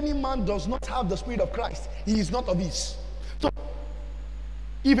 if any man does not have the Spirit of Christ, he is not of his. So,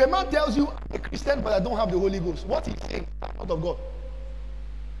 if a man tells you, I'm a Christian but I don't have the Holy Ghost, what he's saying, I'm not of God.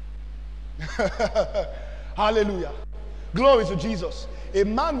 Hallelujah. Glory to Jesus. A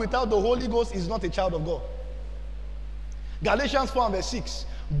man without the Holy Ghost is not a child of God. Galatians 4 and verse 6.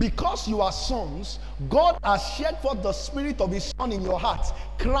 Because you are sons, God has shed forth the spirit of his son in your hearts,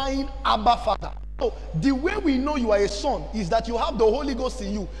 crying, Abba, Father. So the way we know you are a son is that you have the Holy Ghost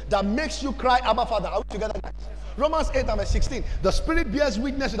in you that makes you cry, Abba, Father. Are we together, guys? Romans 8 and verse 16. The Spirit bears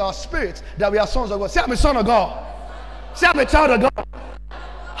witness with our spirit that we are sons of God. Say, I'm a son of God. Say, I'm a child of God.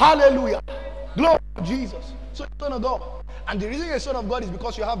 Hallelujah. Glory to Jesus. So you're a son of God. And the reason you're a son of God is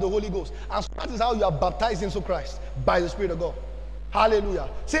because you have the Holy Ghost. And so that is how you are baptized into Christ, by the Spirit of God. Hallelujah.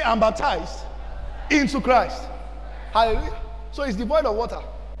 Say, I'm baptized into Christ. Hallelujah. So it's devoid of water.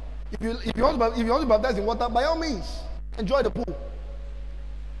 If you want to baptize in water, by all means, enjoy the pool.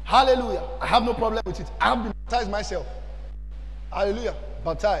 Hallelujah. I have no problem with it. I have been baptized myself. Hallelujah.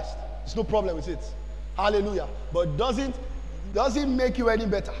 Baptized. There's no problem with it. Hallelujah. But doesn't make you any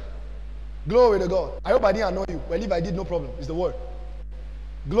better. Glory to God. I hope I didn't annoy you. Well, if I did, no problem. It's the word.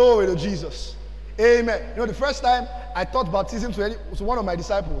 Glory to Jesus. Amen. You know, the first time I taught baptism to one of my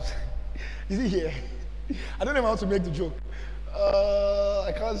disciples. Is he here? I don't know how to make the joke.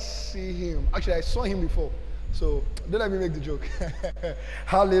 I can't see him. Actually, I saw him before. So don't let me make the joke.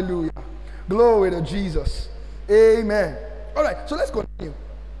 Hallelujah. Glory to Jesus. Amen. All right, so let's continue.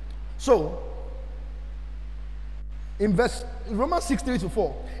 So, in Romans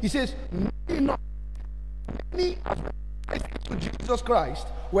 6:3-4, he says, many as baptized into Jesus Christ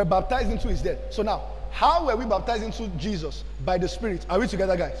were baptized into his death. So now, how were we baptized into Jesus? By the Spirit. Are we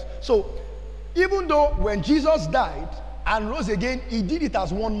together, guys? So, even though when Jesus died and rose again, he did it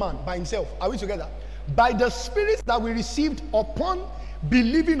as one man by himself. Are we together? By the Spirit that we received upon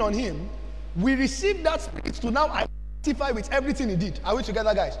believing on him, we received that Spirit to now identify with everything he did. Are we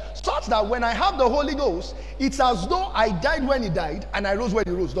together, guys? Such that when I have the Holy Ghost, it's as though I died when he died and I rose when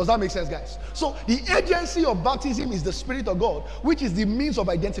he rose. Does that make sense, guys? So the agency of baptism is the Spirit of God, which is the means of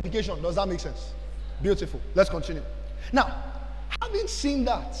identification. Does that make sense? Beautiful. Let's continue. Now, having seen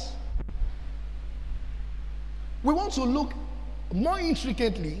that, we want to look more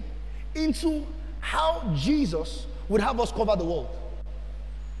intricately into how Jesus would have us cover the world.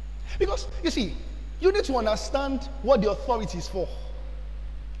 Because, you see, you need to understand what the authority is for.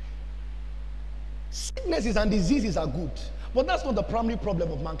 Sicknesses and diseases are good, but that's not the primary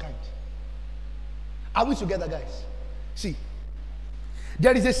problem of mankind. Are we together, guys? See,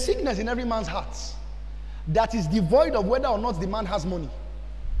 there is a sickness in every man's heart that is devoid of whether or not the man has money.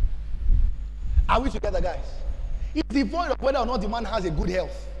 Are we together, guys? It's devoid of whether or not the man has a good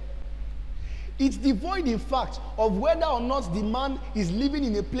health. It's devoid, in fact, of whether or not the man is living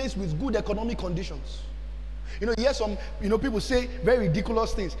in a place with good economic conditions. You know, yes, some people say very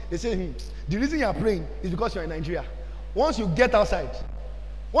ridiculous things. They say, the reason you are praying is because you're in Nigeria. Once you get outside,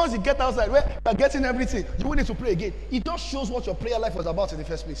 where you're getting everything, you won't need to pray again. It just shows what your prayer life was about in the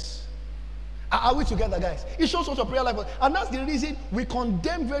first place. Are we together, guys? It shows what your prayer life was. And that's the reason we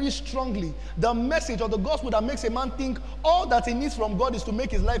condemn very strongly the message of the gospel that makes a man think all that he needs from God is to make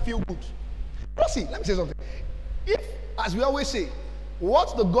his life feel good. But see, let me say something. If, as we always say,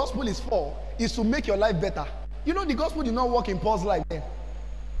 what the gospel is for is to make your life better. You know, the gospel did not work in Paul's life then.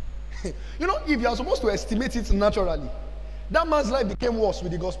 You know, if you are supposed to estimate it naturally, that man's life became worse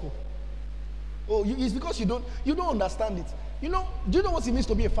with the gospel. Oh, it's because you don't understand it. You know, do you know what it means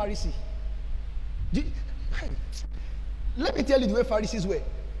to be a Pharisee? Let me tell you the way Pharisees were.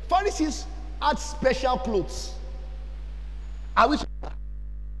 Pharisees had special clothes. I wish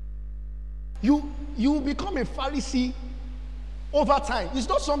you become a Pharisee over time. It's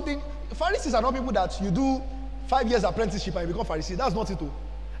not something. Pharisees are not people that you do 5 years apprenticeship and you become Pharisee. That's not it.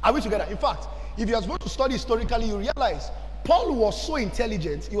 Are we together? In fact, if you are supposed to study historically, you realize Paul was so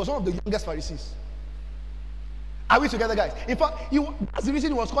intelligent. He was one of the youngest Pharisees. Are we together, guys? In fact, that's the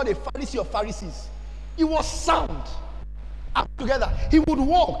reason he was called a Pharisee of Pharisees. He was sound. Are we together? He would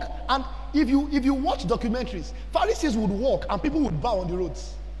walk, and if you watch documentaries, Pharisees would walk and people would bow on the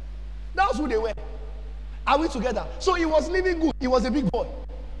roads. That's who they were. Are we together? So he was living good. He was a big boy.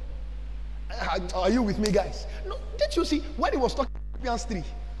 Are you with me, guys? No, didn't you see when he was talking to Philippians 3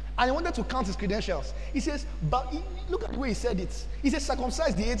 and he wanted to count his credentials? He says, look at the way he said it. He says,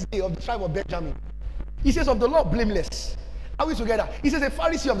 circumcised the 8th day of the tribe of Benjamin. He says, of the law, blameless. Are we together? He says, a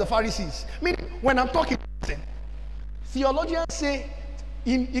Pharisee of the Pharisees. Meaning, when I'm talking, theologians say,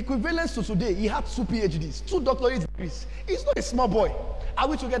 in equivalence to today, he had 2 PhDs, 2 doctorate degrees. He's not a small boy. Are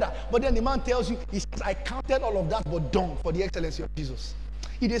we together? But then the man tells you, he says, I counted all of that but dung for the excellency of Jesus.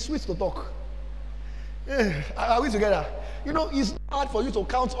 It is sweet to talk. Are we together? You know, it's hard for you to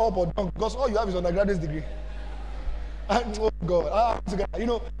count up or down because all you have is undergraduate degree. Oh God, you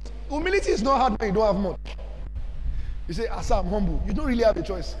know, humility is not hard when you don't have much. You say, Asa, I'm humble. You don't really have a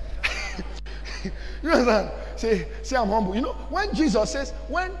choice. You understand? Say I'm humble. You know, when Jesus says,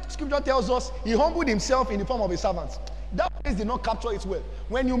 when scripture tells us he humbled himself in the form of a servant, that place did not capture it well.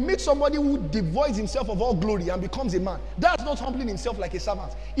 When you meet somebody who devoids himself of all glory and becomes a man, that's not humbling himself like a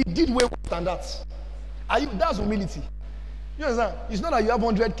servant. He did way worse than that. That's humility. You understand? It's not that you have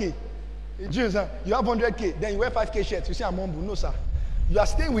 100K. Do you understand? You have 100K, then you wear 5K shirts. You say I'm humble. No, sir. You are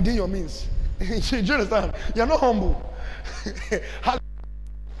staying within your means. Do you understand? You are not humble.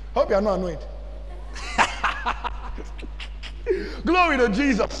 Hope you are not annoyed. Glory to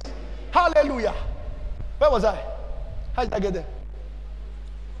Jesus. Hallelujah. Where was I? How did I get there?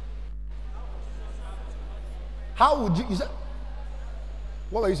 How would you said?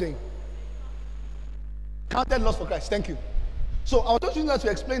 What were you saying? Counted loss for Christ. Thank you. So I was just using that to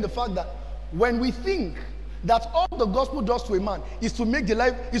explain the fact that when we think that all the gospel does to a man is to make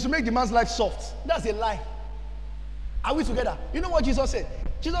the man's life soft, that's a lie. Are we together? You know what Jesus said?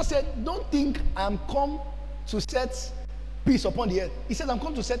 Jesus said, don't think I'm come to set peace upon the earth. He said, I'm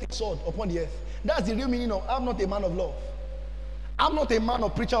come to set a sword upon the earth. That's the real meaning of I'm not a man of love. I'm not a man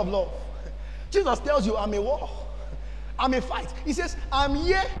or preacher of love. Jesus tells you I'm a war. I'm a fight. He says, I'm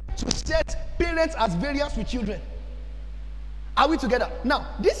here to set parents at variance with children. Are we together?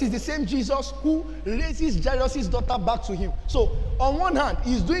 Now, this is the same Jesus who raises Jairus' daughter back to him. So, on one hand,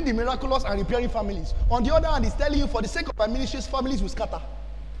 he's doing the miraculous and repairing families. On the other hand, he's telling you, for the sake of my ministries, families will scatter.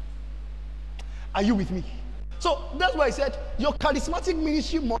 Are you with me? So, that's why I said, your charismatic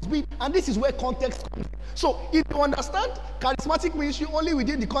ministry must be, and this is where context comes in. So, if you understand charismatic ministry only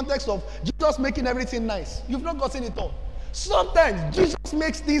within the context of Jesus making everything nice, you've not gotten it all. Sometimes, Jesus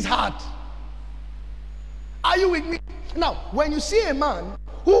makes things hard. Are you with me? Now, when you see a man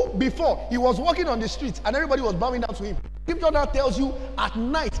who before he was walking on the street and everybody was bowing down to him, scripture now tells you at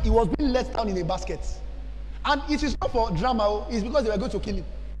night he was being let down in a basket. And it is not for drama, it's because they were going to kill him.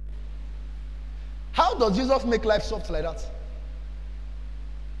 How does Jesus make life soft like that?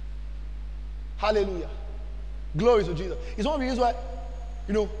 Hallelujah. Glory to Jesus. It's one of the reasons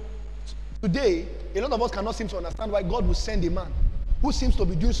why, today, a lot of us cannot seem to understand why God will send a man who seems to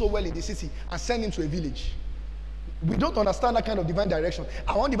be doing so well in the city and send him to a village. We don't understand that kind of divine direction.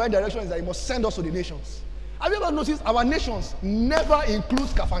 Our own divine direction is that he must send us to the nations. Have you ever noticed our nations never include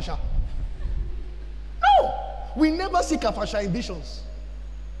Kafansha? No! We never see Kafansha in visions.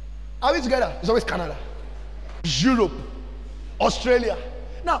 Are we together? It's always Canada, Europe, Australia.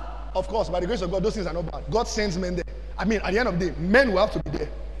 Now, of course, by the grace of God, those things are not bad. God sends men there. I mean, at the end of the day, men will have to be there.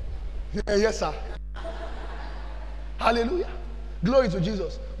 Yes, sir. Hallelujah. Glory to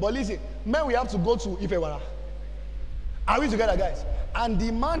Jesus. But listen, men will have to go to Ifewara. Are we together, guys? And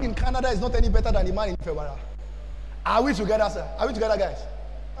the man in Canada is not any better than the man in Ifewara. Are we together, sir? Are we together, guys?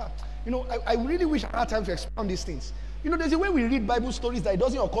 I really wish I had time to expound these things. There's a way we read Bible stories that it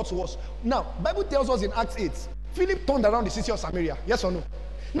doesn't occur to us. Now, Bible tells us in Acts 8, Philip turned around the city of Samaria. Yes or no?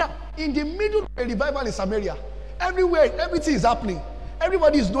 Now, in the middle of a revival in Samaria, everywhere, everything is happening.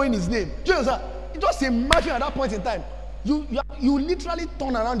 Everybody is knowing his name. Just imagine at that point in time, you literally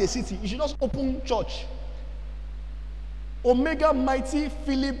turn around the city. You should just open church. Omega Mighty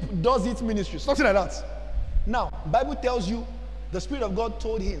Philip Does It ministry. Something like that. Now, Bible tells you the Spirit of God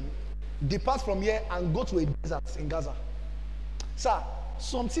told him, depart from here and go to a desert in Gaza. Sir,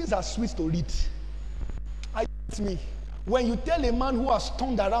 some things are sweet to read. Are you with me? When you tell a man who has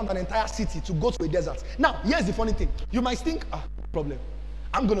turned around an entire city to go to a desert. Now, here's the funny thing. You might think, problem.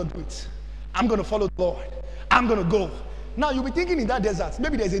 I'm going to do it. I'm going to follow the Lord. I'm going to go. Now, you'll be thinking in that desert,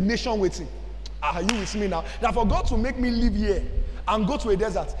 maybe there's a nation waiting. Are you with me now? That for God to make me live here and go to a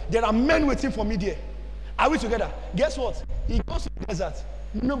desert, there are men waiting for me there. Are we together? Guess what? He goes to the desert.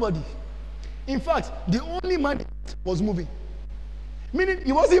 Nobody. In fact, the only man was moving. Meaning,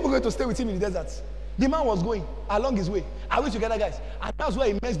 he wasn't even going to stay with him in the desert. The man was going along his way. Are we together, guys? And that's where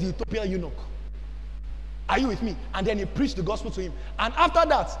he met the Ethiopian eunuch. Are you with me? And then he preached the gospel to him. And after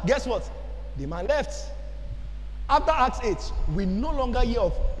that, guess what? The man left. After Acts 8, we no longer hear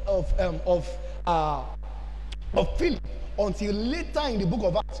of Philip until later in the book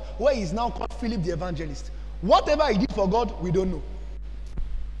of Acts, where he is now called Philip the evangelist. Whatever he did for God, we don't know.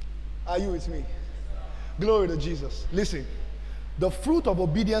 Are you with me? Glory to Jesus. Listen, the fruit of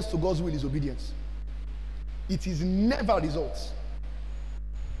obedience to God's will is obedience. It is never results.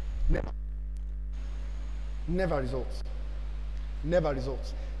 Never. Never results. Never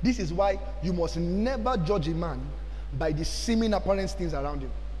results. This is why you must never judge a man by the seeming apparent things around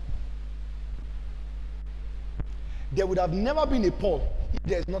him. There would have never been a Paul if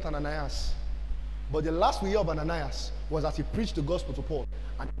there is not an Ananias. But the last we hear of Ananias was that he preached the gospel to Paul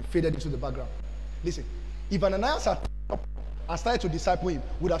and he faded into the background. Listen, if Ananias had and started to disciple him,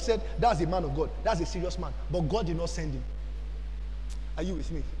 would have said, that's a man of God. That's a serious man. But God did not send him. Are you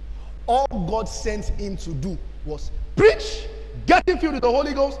with me? All God sent him to do was preach, get him filled with the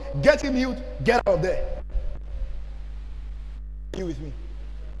Holy Ghost, get him healed, get out of there. Are you with me?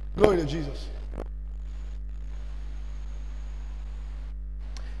 Glory to Jesus.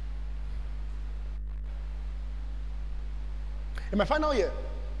 In my final year,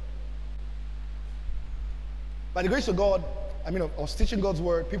 by the grace of God, I was teaching God's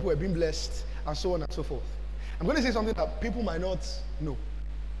word, people were being blessed, and so on and so forth. I'm going to say something that people might not know.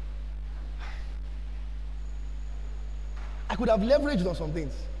 I could have leveraged on some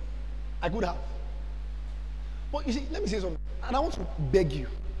things. I could have. But you see, let me say something, and I want to beg you.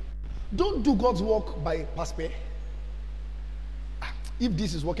 Don't do God's work by pastor. If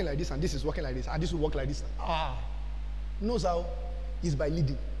this is working like this, and this is working like this, and this will work like this. Knows how is by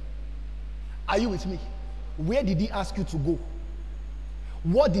leading. Are you with me? Where did he ask you to go?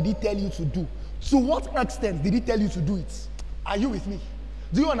 What did he tell you to do? To what extent did he tell you to do it? Are you with me?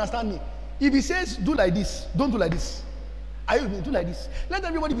 Do you understand me? If he says do like this, don't do like this. Are you with me? Do like this. Let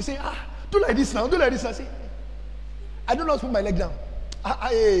everybody be saying, do like this now, do like this. I say, I don't know how to put my leg down.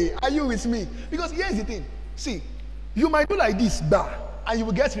 Are you with me? Because here's the thing. See, you might do like this, and you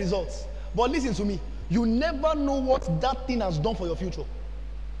will get results. But listen to me. You never know what that thing has done for your future.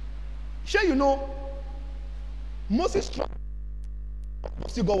 Sure, you know, Moses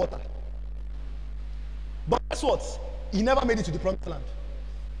still got water. But guess what? He never made it to the promised land.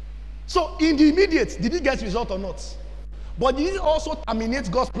 So in the immediate, did he get result or not? But did he also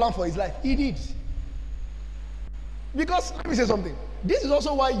terminate God's plan for his life? He did. Because, let me say something. This is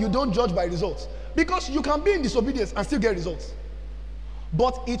also why you don't judge by results. Because you can be in disobedience and still get results.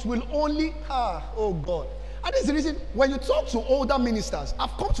 But it will only, oh God. And this is the reason, when you talk to older ministers,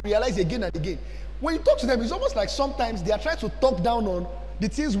 I've come to realize again and again, when you talk to them, it's almost like sometimes they are trying to talk down on the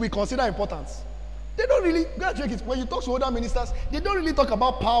things we consider important. They don't really, when you talk to older ministers, they don't really talk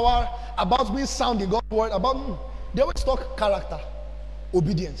about power, about being sound in God's word, they always talk character,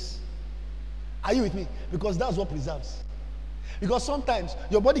 obedience. Are you with me? Because that's what preserves. Because sometimes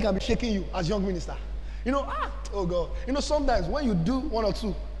your body can be shaking you as young minister. Oh God. Sometimes when you do one or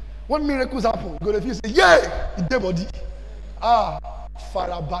two, when miracles happen, you go to feel say, yeah, it's their body.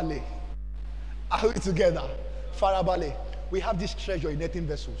 Farabale. Are we together? Farabale. We have this treasure in earthen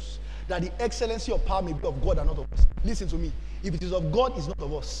vessels, that the excellency of power may be of God and not of us. Listen to me. If it is of God, it's not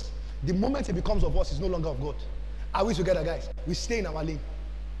of us. The moment it becomes of us, it's no longer of God. Are we together, guys? We stay in our lane.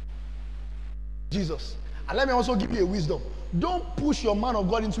 Jesus. And let me also give you a wisdom. Don't push your man of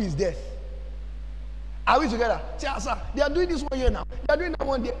God into his death. Are we together? Say, sir, they are doing this 1 year now. They are doing that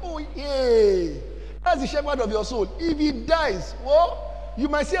 1 day. Oh, yeah. That's the shepherd of your soul. If he dies, well, you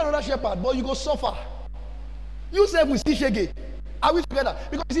might see another shepherd, but you go suffer. You say we see shege. Are we together?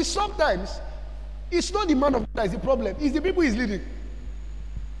 Because you see, sometimes it's not the man of God that is the problem. It's the people he's leading.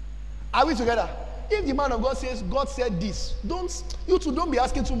 Are we together? If the man of God says, God said this, don't be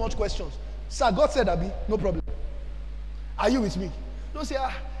asking too much questions. Sir, God said Abi, no problem. Are you with me? Don't say,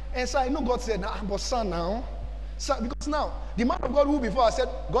 sir, I know God said, but sir now. Sir, because now, the man of God who before I said,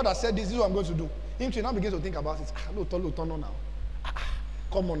 God has said this is what I'm going to do. Him too now begins to think about it. Look, now.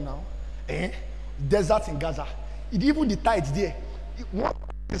 Come on now. Desert in Gaza. Even the tithes there.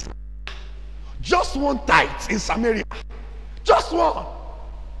 Just one tithe in Samaria. Just one.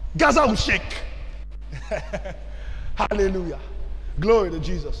 Gaza will shake. Hallelujah. Glory to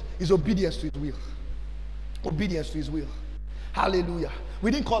Jesus. It's obedience to his will. Obedience to his will. Hallelujah.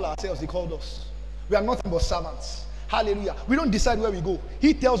 We didn't call ourselves, he called us. We are nothing but servants. Hallelujah. We don't decide where we go.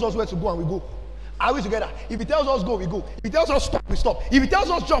 He tells us where to go and we go. Are we together? If he tells us go, we go. If he tells us stop, we stop. If he tells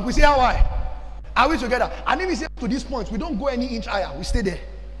us jump, we say how high. Are we together? And if he says to this point, we don't go any inch higher. We stay there.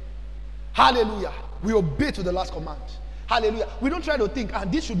 Hallelujah. We obey to the last command. Hallelujah. We don't try to think,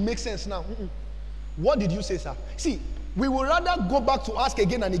 and this should make sense now. What did you say, sir? See, we would rather go back to ask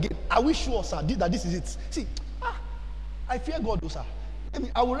again and again. Are we sure, sir, that this is it? See, I fear God, though, sir.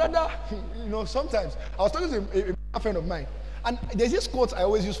 I would rather, sometimes, I was talking to a friend of mine, and there's this quote I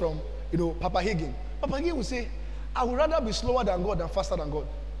always use from, Papa Hagin. Papa Hagin would say, I would rather be slower than God than faster than God.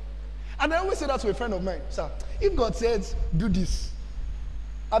 And I always say that to a friend of mine, sir, if God says, do this,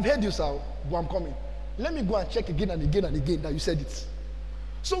 I've heard you, sir, but I'm coming. Let me go and check again and again and again that you said it.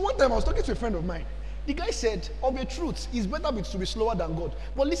 So one time I was talking to a friend of mine. The guy said, of a truth, it's better to be slower than God.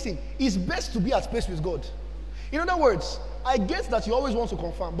 But listen, it's best to be at space with God. In other words, I get that you always want to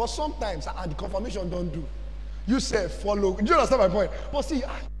confirm, but sometimes, and the confirmation don't do. You say, follow. Do you understand my point? But see,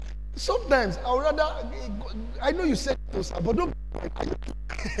 sometimes I would rather, I know you said it, sir, but don't.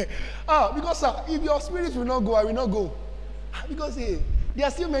 Because, sir, if your spirit will not go, I will not go. Because hey, there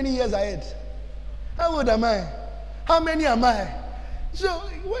are still many years ahead. How old am I? How many am I? So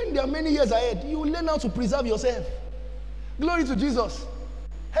when there are many years ahead, you learn how to preserve yourself. Glory to Jesus.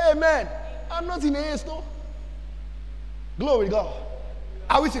 Amen. I'm not in a haste, no. Glory to God.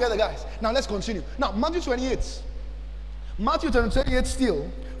 Are we together, guys? Now let's continue. Now, Matthew 28. Matthew 28 still,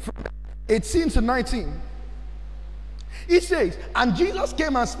 from 18 to 19. It says, and Jesus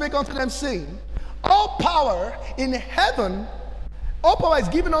came and spake unto them, saying, all power in heaven, all power is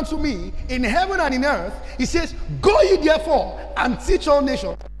given unto me in heaven and in earth. He says, go ye therefore and teach all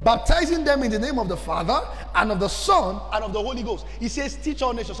nations, baptizing them in the name of the Father and of the Son and of the Holy Ghost. He says, teach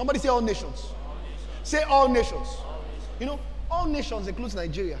all nations. Somebody say all nations. All nations. Say all nations. All nations. You know, all nations includes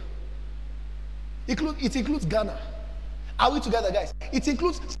Nigeria. It includes Ghana. Are we together, guys? It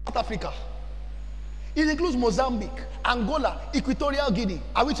includes South Africa. It includes Mozambique, Angola, Equatorial Guinea.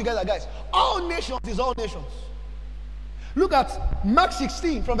 Are we together, guys? All nations is all nations. Look at Mark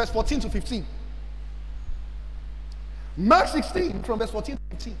 16 from verse 14 to 15. Mark 16 from verse 14 to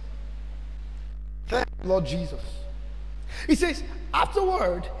 15. Thank you, Lord Jesus. He says,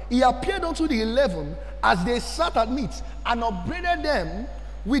 afterward, he appeared unto the 11 as they sat at meat and upbraided them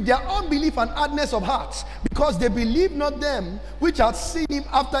with their unbelief and hardness of hearts, because they believed not them which had seen him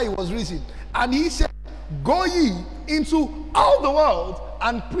after he was risen. And he said, go ye into all the world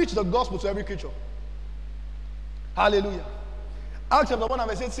and preach the gospel to every creature. Hallelujah. Acts chapter 1 and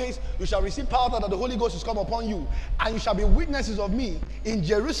verse 8 says, you shall receive power that the Holy Ghost is come upon you, and you shall be witnesses of me in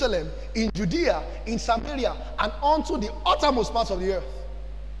Jerusalem, in Judea, in Samaria, and unto the uttermost parts of the earth.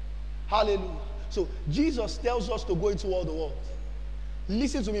 Hallelujah. So Jesus tells us to go into all the world.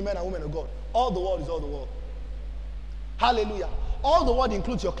 Listen to me, men and women of God. All the world is all the world. Hallelujah. All the world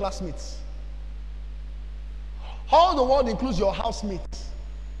includes your classmates. All the world includes your housemates.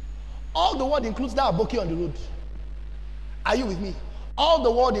 All the world includes that aboki on the road. Are you with me? All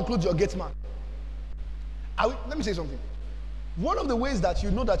the world includes your gate man. Let me say something. One of the ways that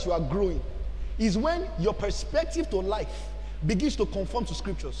you know that you are growing is when your perspective to life begins to conform to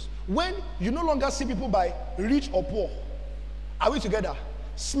scriptures. When you no longer see people by rich or poor. Are we together?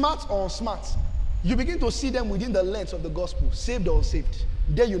 Smart or unsmart. You begin to see them within the lens of the gospel, saved or unsaved.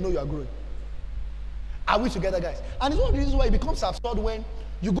 Then you know you are growing. Are we together, guys? And it's one of the reasons why it becomes absurd when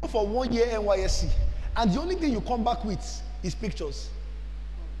you go for 1 year NYSC and the only thing you come back with is pictures.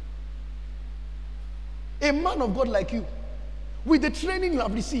 A man of God like you, with the training you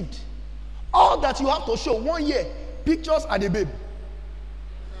have received, all that you have to show 1 year, pictures and a babe.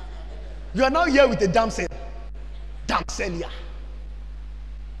 You are now here with a damsel. Damselia.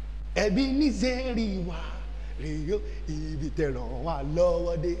 Ebenezeri wa reyo ibiteron wa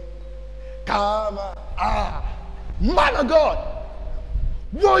lowode. Kama man of God.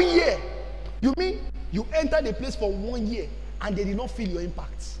 1 year. You mean you entered the place for 1 year and they did not feel your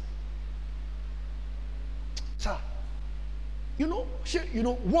impact? Sir, you know,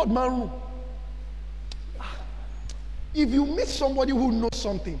 word man rule. If you meet somebody who knows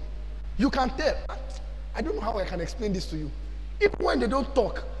something, you can tell. I don't know how I can explain this to you. Even when they don't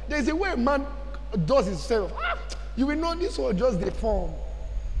talk, there's a way a man does himself. You will know this was just the form.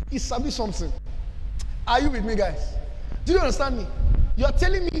 It's something. Are you with me, guys? Do you understand me? You are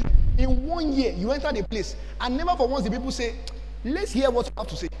telling me in 1 year you enter the place and never for once the people say, let's hear what you have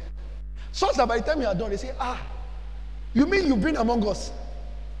to say. Such that by the time you are done, they say, you mean you've been among us?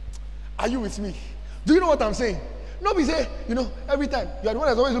 Are you with me? Do you know what I'm saying? Nobody say, every time you are the one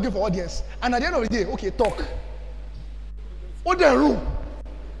that's always looking for audience, and at the end of the day, okay, talk. What the room?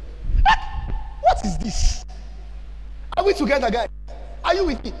 What is this? Are we together, guys? Are you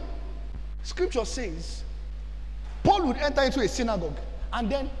with me? Scripture says Paul would enter into a synagogue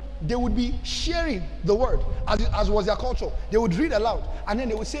and then they would be sharing the word as was their culture. They would read aloud and then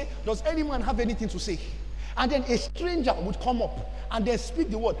they would say, does anyone have anything to say? And then a stranger would come up and then speak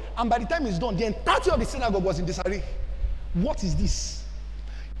the word. And by the time it's done, the entirety of the synagogue was in disarray. What is this?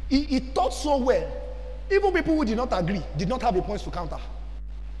 He taught so well. Even people who did not agree did not have a point to counter.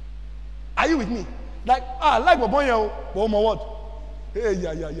 Are you with me? Like, I like Boboyo, but my word. Hey,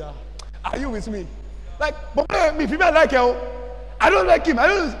 yeah. Are you with me? Like, Boboyo, me, people like you. I don't like him.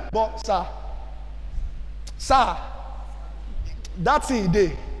 But, sir, that's it,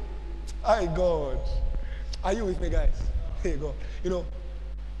 day. My God. Are you with me, guys? Hey, God.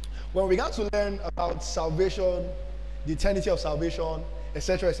 When we got to learn about salvation, the eternity of salvation,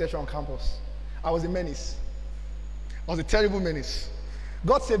 etc., on campus, I was a menace. I was a terrible menace.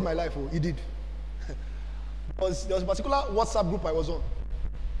 God saved my life. He did. There was a particular WhatsApp group I was on.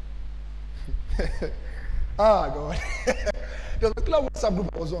 God. There was a particular WhatsApp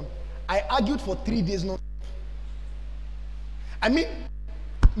group I was on. I argued for 3 days. I mean,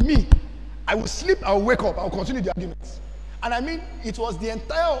 me, I will sleep, I will wake up, I will continue the arguments. And I mean, it was the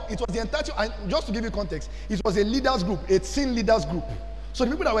entire, and just to give you context, it was a leaders group, a teen leaders group. So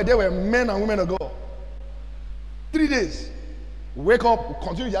the people that were there were men and women of God. 3 days, wake up,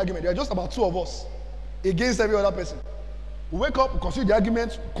 continue the argument. There are just about 2 of us against every other person. We wake up, continue the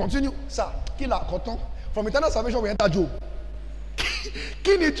argument, continue. Sir, killer, cotton. From eternal salvation, we enter Job.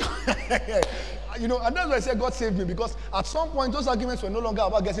 You know, and that's why I say God saved me, because at some point, those arguments were no longer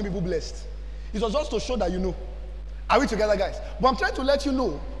about getting people blessed. It was just to show that you know. Are we together, guys? But I'm trying to let you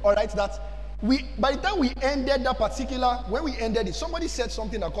know, all right, that by the time we ended that when we ended it, somebody said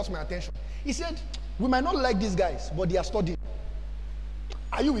something that caught my attention. He said, we might not like these guys, but they are studying.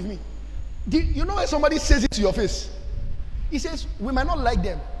 Are you with me? You know when somebody says it to your face? He says, we might not like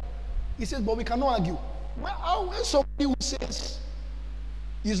them. He says, but we cannot argue. Well, when somebody who says,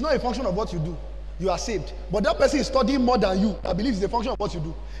 it's not a function of what you do, you are saved, but that person is studying more than you, that believes it's a function of what you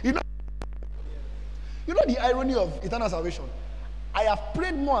do. You know the irony of eternal salvation? I have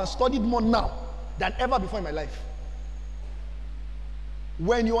prayed more and studied more now than ever before in my life.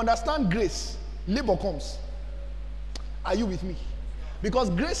 When you understand grace, labor comes. Are you with me? Because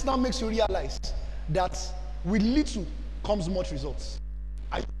grace now makes you realize that with little comes much results.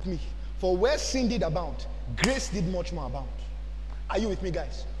 Are you with me? For where sin did abound, grace did much more abound. Are you with me,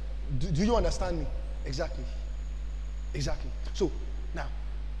 guys? Do you understand me? Exactly. Exactly. So, now,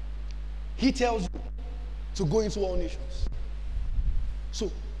 he tells you to go into all nations. So,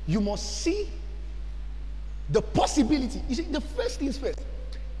 you must see the possibility. You see, the first things first.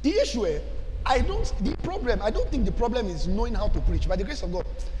 The issue is, I don't think the problem is knowing how to preach. By the grace of God,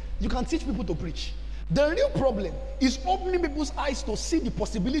 you can teach people to preach. The real problem is opening people's eyes to see the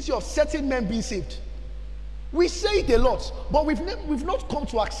possibility of certain men being saved. We say it a lot, but we've not come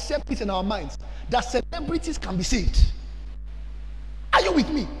to accept it in our minds that celebrities can be saved. Are you with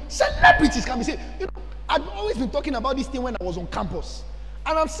me? Celebrities can be saved. You know, I've always been talking about this thing when I was on campus.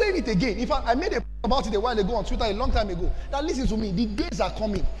 And I'm saying it again. In fact, I made a about it a while ago on Twitter a long time ago. Now listen to me. The days are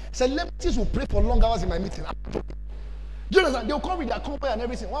coming. Celebrities will pray for long hours in my meeting. Do you understand? They'll come with their company and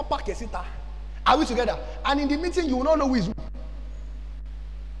everything. One pack a sitter. Are we together? And in the meeting, you will not know who is who.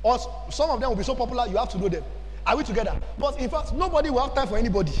 Or some of them will be so popular, you have to know them. Are we together? But in fact, nobody will have time for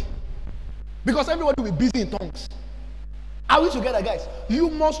anybody. Because everybody will be busy in tongues. Are we together, guys? You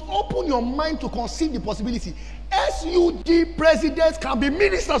must open your mind to conceive the possibility. SUG presidents can be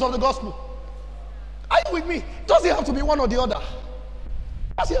ministers of the gospel. Are you with me? Does it have to be one or the other?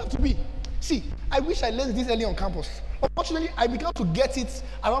 Does it have to be? See, I wish I learned this early on campus. Unfortunately, I began to get it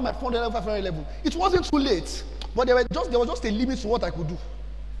around my 400 level, 500 level. It wasn't too late, but there was just a limit to what I could do.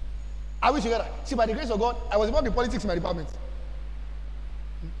 Are we together? See, by the grace of God, I was involved in politics in my department.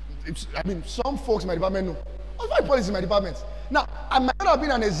 Some folks in my department know. I was involved in politics in my department. Now, I might not have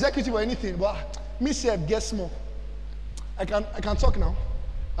been an executive or anything, but me self get small. I can talk now.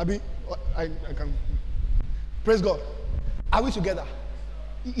 I can. Praise God. Are we together?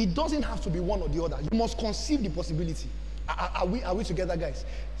 It doesn't have to be one or the other. You must conceive the possibility. Are we together, guys?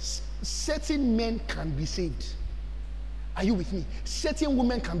 Certain men can be saved. Are you with me? Certain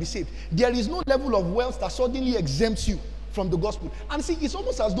women can be saved. There is no level of wealth that suddenly exempts you from the gospel. And see, it's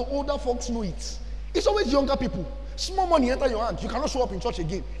almost as though older folks know it. It's always younger people. Small money enter your hand. You cannot show up in church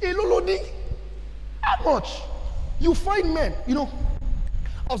again. Hey, Lolodi, how much? You find men, you know.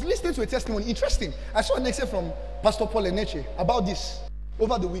 I was listening to a testimony. Interesting. I saw an excerpt from Pastor Paul Eneche about this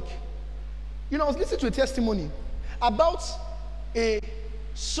over the week. You know, I was listening to a testimony about a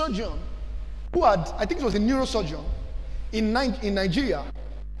surgeon who had, I think it was a neurosurgeon in Nigeria,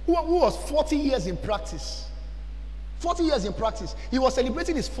 who was 40 years in practice. 40 years in practice. He was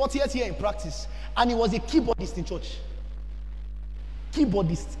celebrating his 40th year in practice, and he was a keyboardist in church.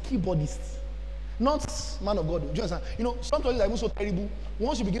 Keyboardist. Not man of God. Do you understand? You know, some churches are even so terrible.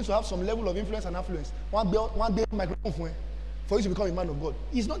 Once you begin to have some level of influence and affluence, one day microphone for you to become a man of God.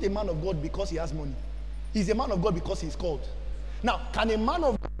 He's not a man of God because he has money. He's a man of God because he's called. Now, can a man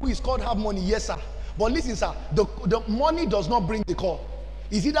of God who is called have money? Yes, sir. But listen, sir, the money does not bring the call.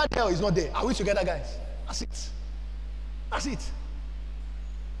 Is either there or is not there. Are we together, guys? That's it. That's it.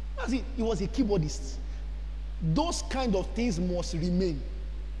 That's it. He was a keyboardist. Those kind of things must remain.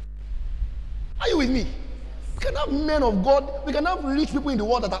 Are you with me? We can have men of God. We can have rich people in the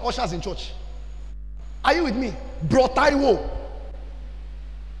world that are ushers in church. Are you with me? Bro Taiwo.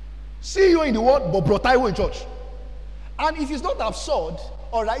 See you in the world, but Bro Taiwo in church. And it is not absurd,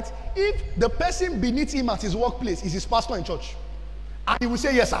 all right, if the person beneath him at his workplace is his pastor in church. And he will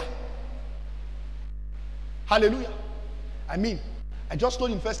say, yes, sir. Hallelujah. I mean, I just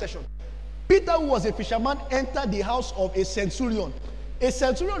told in first session, Peter, who was a fisherman, entered the house of a centurion. A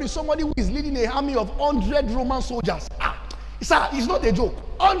centurion is somebody who is leading an army of 100 Roman soldiers. Sir, it's not a joke.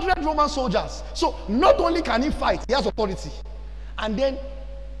 100 Roman soldiers. So not only can he fight, he has authority. And then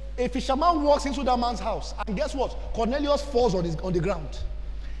a fisherman walks into that man's house, and guess what? Cornelius falls on the ground.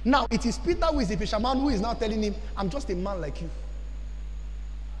 Now it is Peter, who is a fisherman, who is now telling him, I'm just a man like you.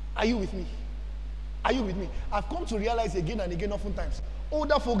 Are you with me? Are you with me? I've come to realize again and again, oftentimes,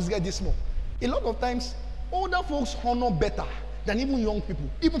 older folks get this small. A lot of times, older folks honor better than even young people,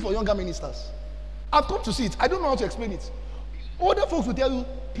 even for younger ministers. I've come to see it. I don't know how to explain it. Older folks will tell you,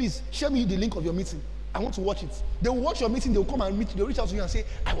 please, share me the link of your meeting. I want to watch it. They will watch your meeting, they will come and meet you, they will reach out to you and say,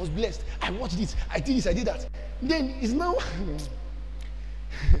 I was blessed, I watched this, I did this, I did that. Then it's now,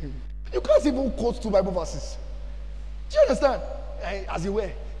 you can't even quote 2 Bible verses. Do you understand? As you were,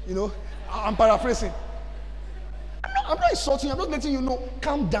 I'm paraphrasing. I'm not insulting you, I'm just letting you know,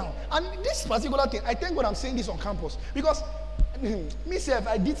 calm down. And this particular thing, I thank God I'm saying this on campus, because myself,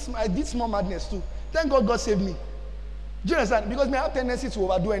 I did small madness too. Thank God God saved me. Do you understand? Because I have tendency to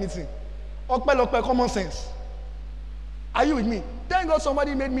overdo anything. Common sense. Are you with me? Thank God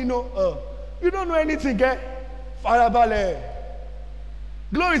somebody made me know, you don't know anything, eh? Farabale.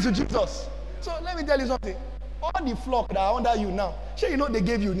 Glory to Jesus. So let me tell you something. All the flock that are under you now, sure you know they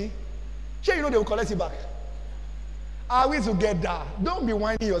gave you, sure you know they will collect it back. Are we together? Don't be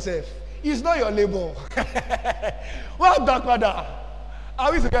whining yourself. It's not your labor. Well done, Father.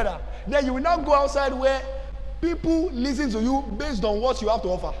 Are we together? Then you will now go outside where people listen to you based on what you have to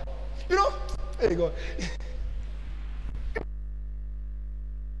offer. There you go.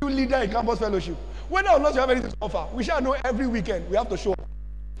 You leader in campus fellowship. Whether or not you have anything to offer, we shall know every weekend we have to show up.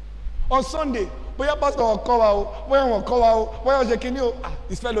 On Sunday, but your pastor will call out,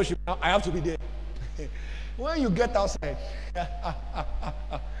 it's fellowship now, I have to be there. When you get outside,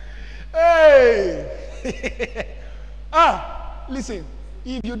 hey! Listen,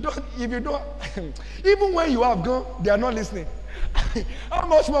 if you don't, even when you have gone, they are not listening. How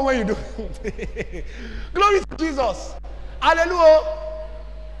much more when you do? Glory to Jesus. Hallelujah.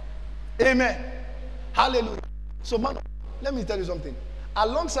 Amen. Hallelujah. So, man, let me tell you something.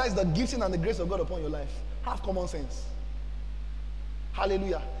 Alongside the gifting and the grace of God upon your life, have common sense.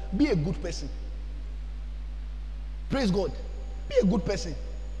 Hallelujah. Be a good person. Praise God. Be a good person.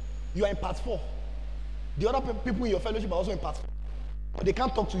 You are in part 4. The other people in your fellowship are also in part 4. But they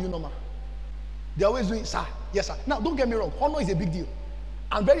can't talk to you normal. They're always doing, sir, yes, sir. Now, don't get me wrong. Honor is a big deal.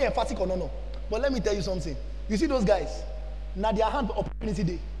 I'm very emphatic on honor. But let me tell you something. You see those guys? Now, their hand opportunity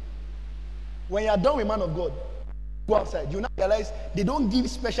day. When you are done with man of God, go outside. You now realize they don't give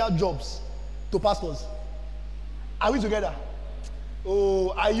special jobs to pastors. Are we together? Oh,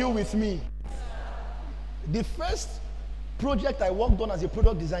 are you with me? The first project I worked on as a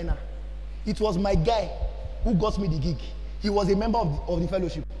product designer, it was my guy who got me the gig. He was a member of the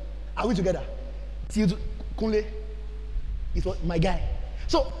fellowship. Are we together? Kunle, it was my guy.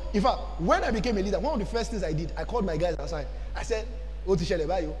 So, in fact, when I became a leader, one of the first things I did, I called my guys aside. I said, I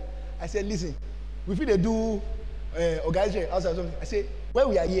said, listen, we feel they do organization outside something. I say, when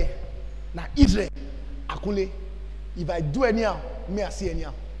we are here, now Israel, Akunle, if I do anyhow, may I see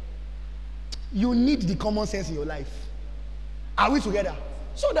anyhow. You need the common sense in your life. Are we together?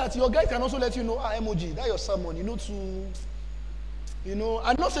 So that your guy can also let you know, MOG, that's your sermon,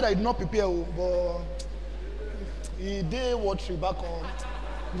 I'm not saying I did not prepare, but he did watery back on.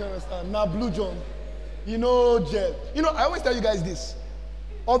 You understand? Now Blue John, Jet. I always tell you guys this.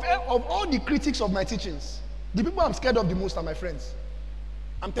 Of all the critics of my teachings, the people I'm scared of the most are my friends.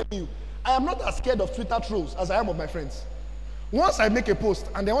 I'm telling you, I am not as scared of Twitter trolls as I am of my friends. Once I make a post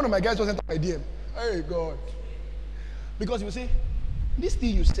and then one of my guys just enter my DM, hey God. Because you say, this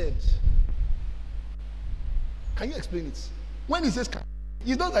thing you said, can you explain it? When he says,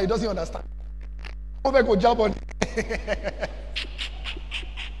 it's not that he doesn't understand. Go jump on it.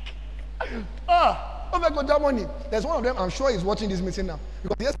 Go jump on it. There's one of them, I'm sure he's watching this meeting now.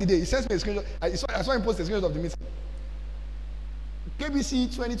 Because yesterday, he sent me a screenshot. I saw him post a screenshot of the meeting. KBC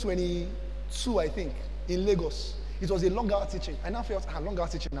 2022, I think, in Lagos. It was a long-hour teaching. I now felt, long-hour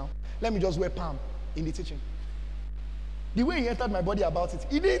teaching now. Let me just wear palm in the teaching. The way he entered my body about it,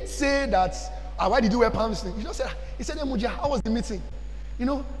 he didn't say that, why did you wear palms? He just said, Muja, how was the meeting?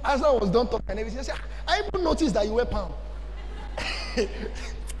 As I was done talking and everything, I said, I even noticed that you wear palm. He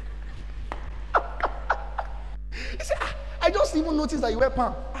said, I just even noticed that you wear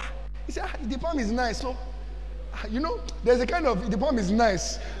palm. He said, the palm is nice. So, there's a kind of, the palm is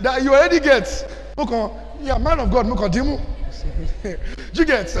nice that you already get. Yeah, man of God, Dimu. You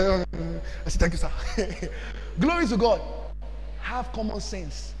get? I said, thank you, sir. Glory to God. Have common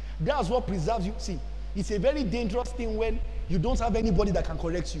sense. That's what preserves you. See, it's a very dangerous thing when you don't have anybody that can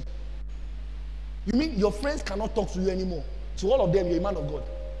correct you. You mean your friends cannot talk to you anymore? To all of them, you're a man of God.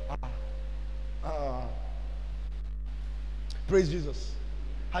 Praise Jesus.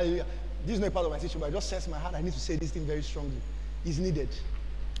 Hallelujah. This is not a part of my teaching, but I just sense my heart. I need to say this thing very strongly. It's needed.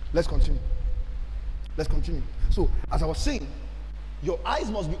 Let's continue. Let's continue. So, as I was saying, your eyes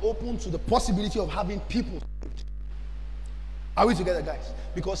must be open to the possibility of having people saved. Are we together, guys?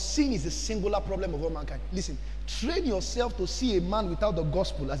 Because sin is the singular problem of all mankind. Listen, train yourself to see a man without the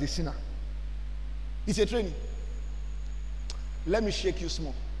gospel as a sinner. It's a training. Let me shake you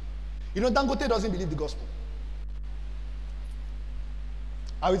small. You know, Dangote doesn't believe the gospel.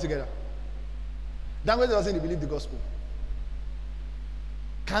 Are we together? Dangote doesn't believe the gospel.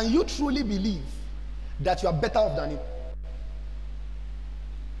 Can you truly believe that you are better off than him?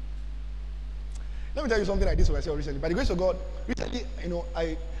 Let me tell you something like this for myself recently. By the grace of God, recently, you know,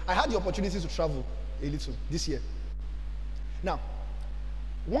 I had the opportunity to travel a little this year. Now,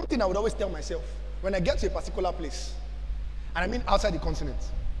 one thing I would always tell myself, when I get to a particular place, and I mean outside the continent,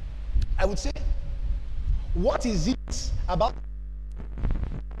 I would say, what is it about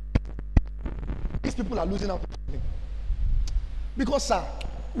these people are losing out on something? Because, sir,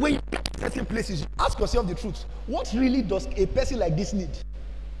 when you get to certain places, you ask yourself the truth. What really does a person like this need?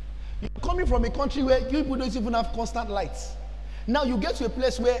 You're coming from a country where you people don't even have constant lights. Now you get to a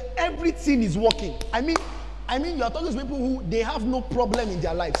place where everything is working. I mean, you are talking to people who they have no problem in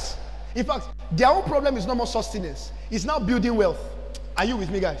their lives. In fact, their own problem is no more sustenance. It's now building wealth. Are you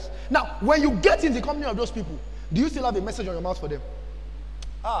with me, guys? Now, when you get in the company of those people, do you still have a message on your mouth for them?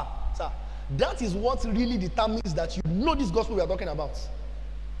 Sir, that is what really determines that you know this gospel we are talking about.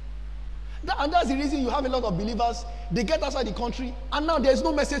 And that's the reason you have a lot of believers, they get outside the country, and now there's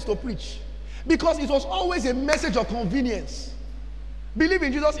no message to preach. Because it was always a message of convenience. Believe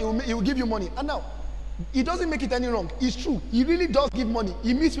in Jesus, he will give you money. And now, it doesn't make it any wrong. It's true. He really does give money.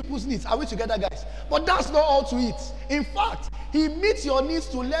 He meets people's needs. Are we together, guys? But that's not all to it. In fact, he meets your needs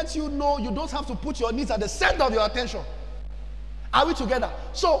to let you know you don't have to put your needs at the center of your attention. Are we together?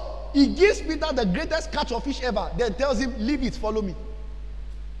 So, he gives Peter the greatest catch of fish ever. Then tells him, leave it, follow me.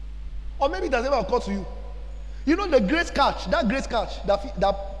 Or maybe it has never occurred to you. You know the great catch that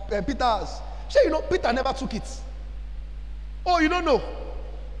Peter has. Sure, you know, Peter never took it. Oh, you don't know.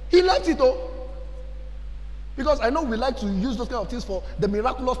 He left it, oh. Because I know we like to use those kind of things for the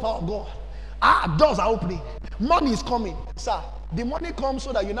miraculous power of God. Doors are opening. Money is coming. Sir, the money comes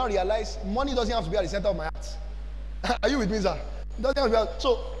so that you now realize money doesn't have to be at the center of my heart. Are you with me, sir? It doesn't have to be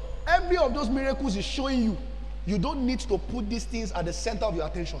so every of those miracles is showing you you don't need to put these things at the center of your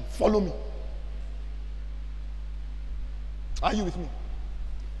attention. Follow me. Are you with me?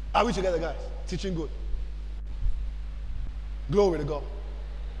 Are we together, guys? Teaching good. Glory to God.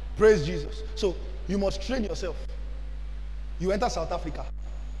 Praise Jesus. So, you must train yourself. You enter South Africa.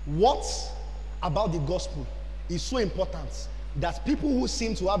 What about the gospel is so important that people who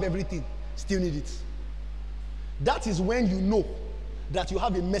seem to have everything still need it? That is when you know that you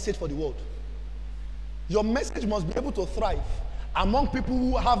have a message for the world. Your message must be able to thrive among people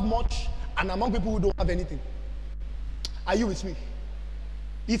who have much and among people who don't have anything. Are you with me?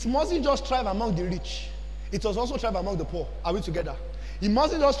 It mustn't just thrive among the rich. It must also thrive among the poor. Are we together? It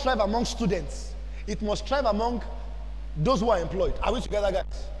mustn't just thrive among students. It must thrive among those who are employed. Are we together,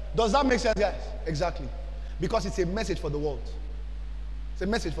 guys? Does that make sense, guys? Exactly. Because it's a message for the world. It's a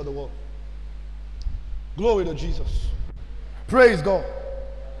message for the world. Glory to Jesus. Praise God.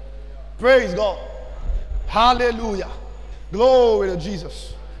 Praise God. Hallelujah. Glory to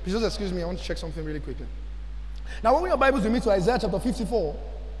Jesus. Just excuse me, I want to check something really quickly. Now, open your Bibles with me to Isaiah chapter 54.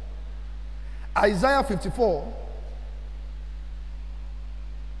 Isaiah 54.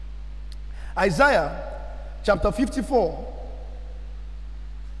 Isaiah chapter 54.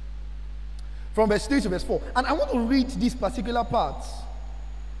 From verse 3 to verse 4. And I want to read this particular part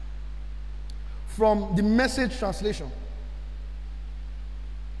from the Message translation.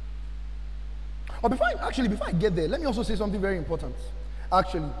 Or before I get there, let me also say something very important.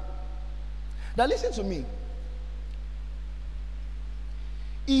 Actually. Now listen to me.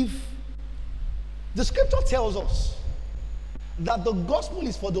 If the scripture tells us that the gospel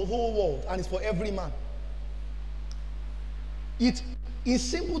is for the whole world and it's for every man, it, in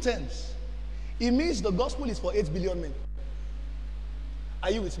simple terms, it means the gospel is for 8 billion men. Are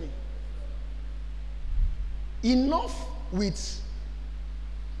you with me? Enough with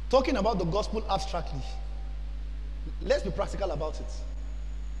talking about the gospel abstractly. Let's be practical about it.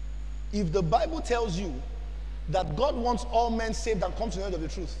 If the Bible tells you that God wants all men saved and come to the knowledge of the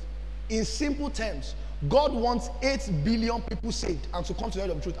truth, in simple terms, God wants 8 billion people saved and to come to the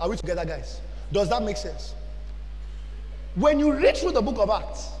knowledge of truth. Are we together, guys? Does that make sense? When you read through the book of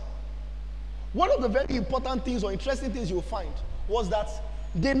Acts, one of the very important things or interesting things you'll find was that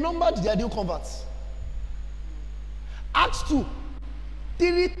they numbered their new converts. Acts 2,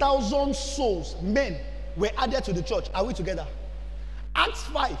 3,000 souls, men, were added to the church. Are we together? Acts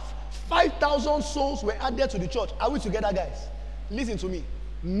 5, 5,000 souls were added to the church. Are we together, guys? Listen to me.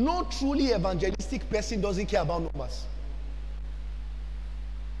 No truly evangelistic person doesn't care about numbers.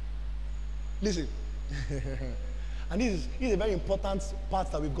 Listen. And this is a very important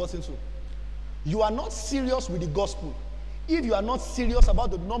part that we've gotten to. You are not serious with the gospel if you are not serious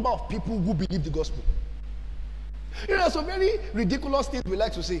about the number of people who believe the gospel. You know, some very ridiculous things we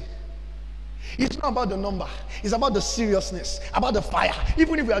like to say. It's not about the number. It's about the seriousness, about the fire.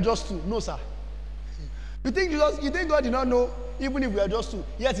 Even if we are just two. No, sir. You think God did not know even if we are just two?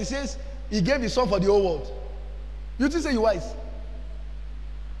 Yes, he says he gave his son for the whole world. You think say you wise?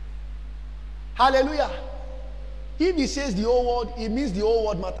 Hallelujah. If he says the whole world, it means the whole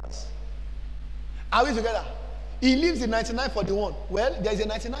world matters. Are we together? He leaves the 99 for the one. Well, there is a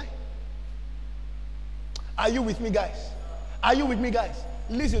 99. Are you with me, guys? Are you with me, guys?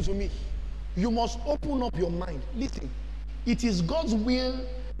 Listen to me. You must open up your mind. Listen. It is God's will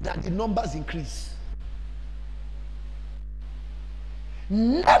that the numbers increase.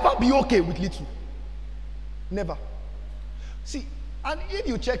 Never be okay with little. Never. See, and if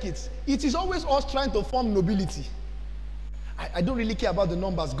you check it, it is always us trying to form nobility. I don't really care about the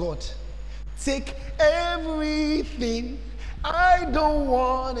numbers, God. Take everything. I don't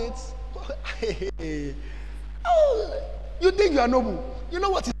want it. Oh, you think you are noble. You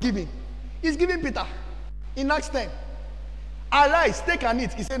know what he's giving? He's giving Peter in Acts 10. Arise, take and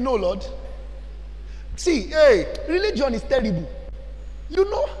eat. He said, no, Lord. See, religion is terrible. You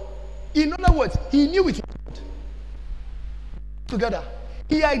know, in other words, he knew it was God. Together.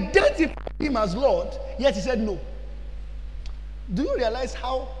 He identified him as Lord, yet he said no. Do you realize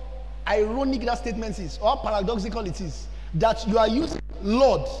how ironic that statement is, or how paradoxical it is? That you are using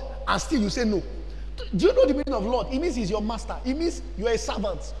Lord and still you say no. Do you know the meaning of Lord? It means he's your master. It means you are a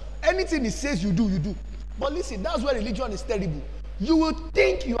servant. Anything he says you do, you do. But listen, that's where religion is terrible. You will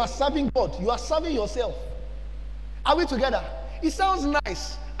think you are serving God. You are serving yourself. Are we together? It sounds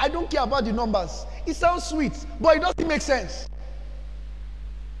nice. I don't care about the numbers. It sounds sweet, but it doesn't make sense.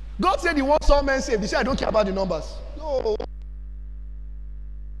 God said he wants all men saved. He said, I don't care about the numbers. No.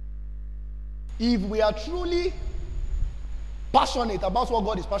 If we are truly passionate about what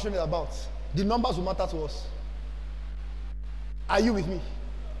God is passionate about, the numbers will matter to us. Are you with me?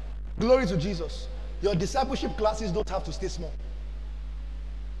 Glory to Jesus. Your discipleship classes don't have to stay small.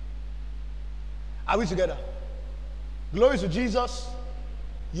 Are we together? Glory to Jesus.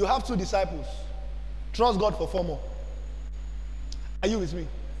 You have 2 disciples. Trust God for 4 more. Are you with me?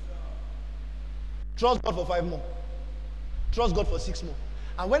 Trust God for 5 more. Trust God for 6 more.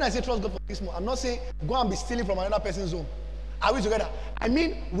 And when I say trust God for 6 more, I'm not saying go and be stealing from another person's home. Are we together? I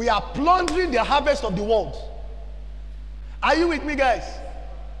mean, we are plundering the harvest of the world. Are you with me, guys?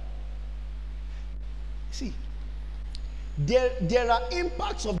 See, there are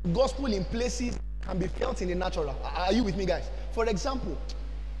impacts of the gospel in places that can be felt in the natural. Are you with me, guys? For example,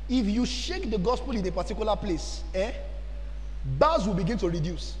 if you shake the gospel in a particular place, bars will begin to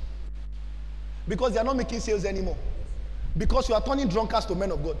reduce. Because they are not making sales anymore. Because you are turning drunkards to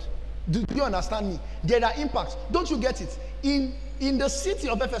men of God. Do you understand me? There are impacts. Don't you get it? In the city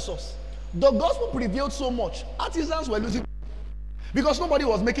of Ephesus, the gospel prevailed so much, artisans were losing because nobody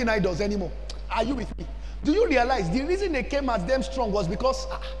was making idols anymore. Are you with me? Do you realize the reason they came at them strong was because,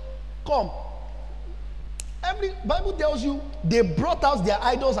 every Bible tells you they brought out their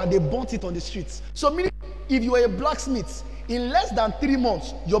idols and they burnt it on the streets. So meaning, if you are a blacksmith, in less than 3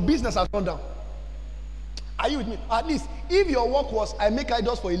 months, your business has gone down. Are you with me? At least, if your work was, I make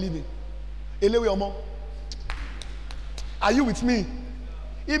idols for a living. Are you with me?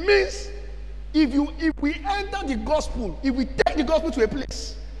 It means, if we enter the gospel, if we take the gospel to a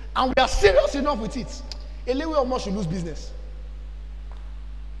place, and we are serious enough with it, Elewe should lose business.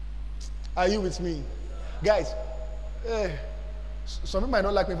 Are you with me? Guys, some people might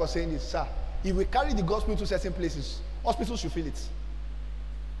not like me for saying this, sir. If we carry the gospel to certain places, hospitals should feel it.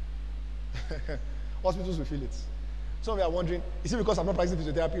 Hospitals will feel it. Some of you are wondering, is it because I'm not practicing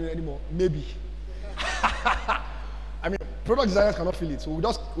physiotherapy anymore? Maybe. I mean, product designers cannot feel it. So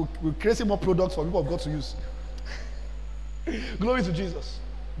we're creating more products for people of God to use. Glory to Jesus.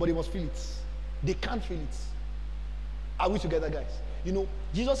 But they must feel it. They can't feel it. Are we together, guys? You know,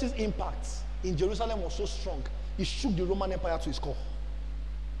 Jesus' impact in Jerusalem was so strong, it shook the Roman Empire to its core.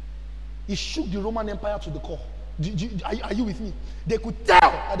 It shook the Roman Empire to the core. Are you with me? They could tell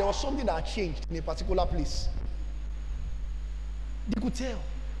that there was something that had changed in a particular place. They could tell.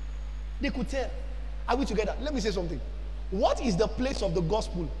 They could tell. Are we together? Let me say something. What is the place of the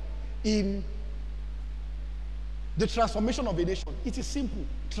gospel in the transformation of a nation? It is simple.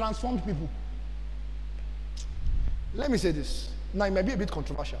 Transformed people. Let me say this. Now, it might be a bit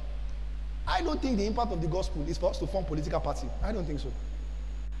controversial. I don't think the impact of the gospel is for us to form political party. I don't think so.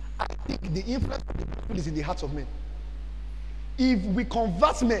 I think the influence of the gospel is in the hearts of men. If we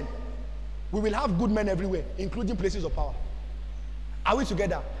convert men, we will have good men everywhere, including places of power. Are we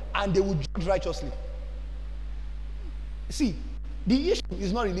together? And they will judge righteously. See, the issue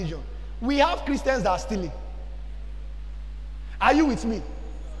is not religion. We have Christians that are stealing. Are you with me?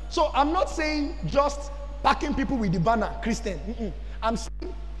 So I'm not saying just packing people with the banner, Christian. I'm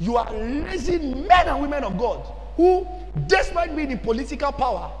saying you are raising men and women of God who, despite being in political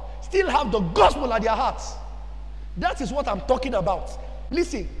power, still have the gospel at their hearts. That is what I'm talking about.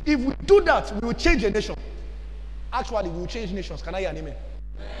 Listen, if we do that, we will change a nation. Actually, we will change nations. Can I hear an amen?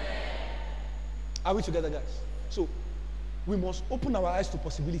 Are we together, guys? So, we must open our eyes to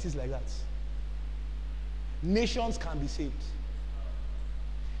possibilities like that. Nations can be saved.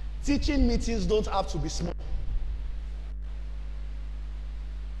 Teaching meetings don't have to be small.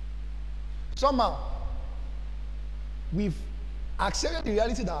 Somehow, we've accepted the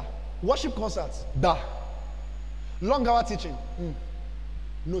reality that worship concerts, long hour teaching,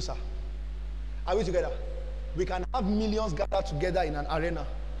 no sir. Are we together? We can have millions gathered together in an arena,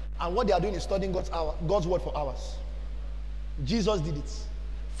 and what they are doing is studying God's word for hours. Jesus did it.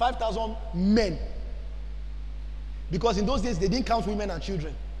 5,000 men. Because in those days, they didn't count women and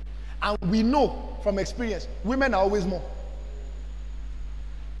children. And we know from experience, women are always more.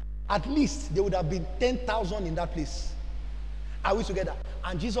 At least there would have been 10,000 in that place. Are we together?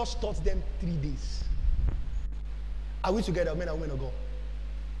 And Jesus taught them 3 days. Are we together, men and women of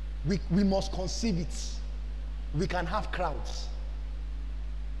God? We must conceive it. We can have crowds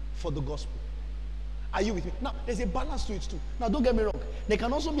for the gospel. Are you with me? Now, there's a balance to it too. Now, don't get me wrong. There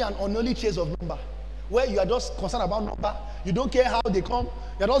can also be an unholy chase of number, where you are just concerned about number. You don't care how they come.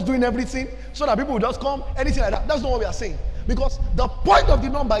 You're just doing everything so that people will just come, anything like that. That's not what we are saying. Because the point of the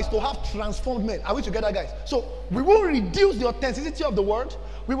number is to have transformed men. Are we together, guys? So, we will reduce the authenticity of the word.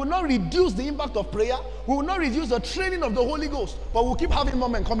 We will not reduce the impact of prayer. We will not reduce the training of the Holy Ghost. But we'll keep having more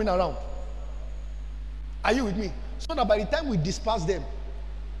men coming around. Are you with me? So that by the time we disperse them,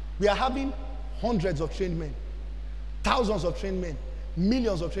 we are having hundreds of trained men, thousands of trained men,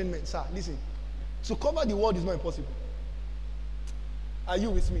 millions of trained men. Sir, listen. To cover the world is not impossible. Are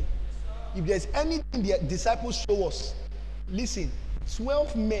you with me? If there's anything the disciples show us, listen,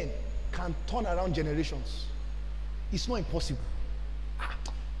 12 men can turn around generations. It's not impossible.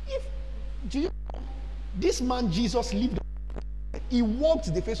 This man Jesus lived, he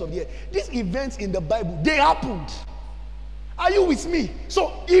walked the face of the earth. These events in the Bible, they happened. Are you with me?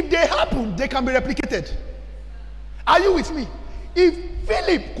 So if they happen, they can be replicated. Are you with me? If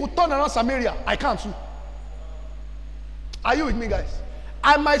Philip could turn around Samaria, I can too. Are you with me, guys?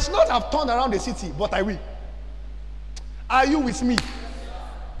 I might not have turned around the city, but I will. Are you with me?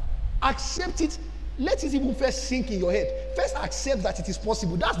 Accept it. Let it even first sink in your head. First accept that it is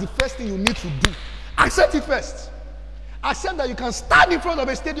possible. That's the first thing you need to do. Accept it first. Accept that you can stand in front of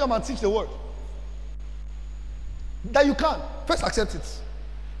a stadium and teach the word. That you can. First accept it.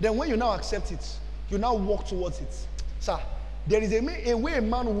 Then when you now accept it, you now walk towards it. Sir, there is a way a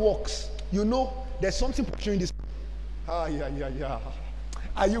man walks. You know, there's something pursuing this. Are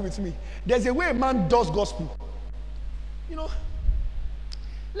you with me? There's a way a man does gospel. You know,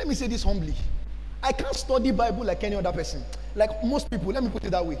 let me say this humbly. I can't study Bible like any other person. Like most people, let me put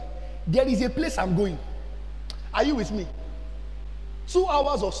it that way. There is a place I'm going. Are you with me? 2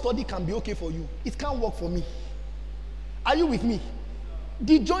 hours of study can be okay for you. It can't work for me. Are you with me?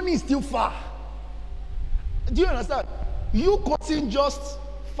 The journey is still far. Do you understand? You quoting just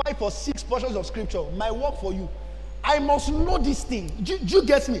 5 or 6 portions of scripture might work for you. I must know this thing. Do you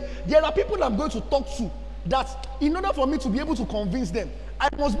get me? There are people I'm going to talk to that in order for me to be able to convince them, I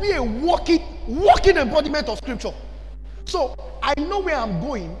must be a walking embodiment of scripture. So I know where I'm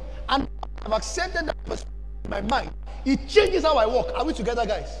going, and I've accepted that person in my mind. It changes how I walk. Are we together,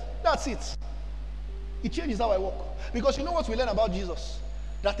 guys? That's it. It changes how I walk. Because you know what we learn about Jesus?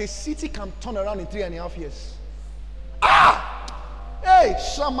 That a city can turn around in 3.5 years. Hey,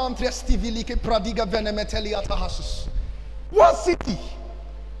 Shaman Triestivilike Pradiga Venemetelia Tahasus. One city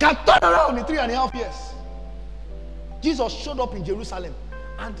can turn around in 3.5 years. Jesus showed up in Jerusalem,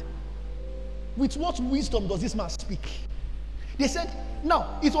 and with what wisdom does this man speak? They said,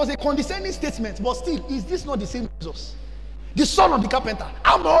 Now, it was a condescending statement, but still, is this not the same Jesus? The son of the carpenter.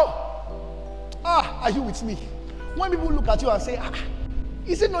 Are you with me? When people look at you and say,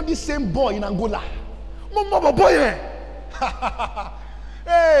 is it not the same boy in Angola? Mama boy,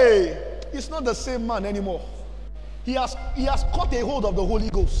 hey, it's not the same man anymore. He has caught a hold of the Holy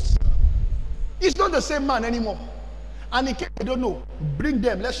Ghost. It's not the same man anymore. And in case they don't know, bring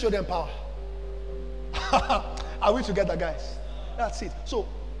them, let's show them power. Are we together, guys? That's it. So,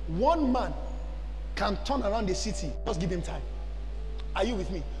 one man can turn around the city. Just give him time. Are you with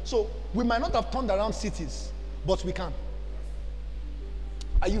me? So, we might not have turned around cities, but we can.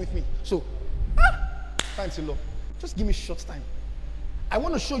 Are you with me? So, thanks a lot. Just give me short time. I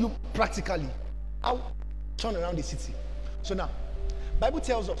want to show you practically how to turn around the city. So now, Bible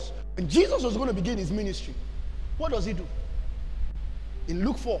tells us, when Jesus was going to begin his ministry, what does he do? In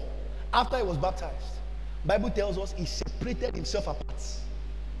Luke 4, after he was baptized, Bible tells us he separated himself apart.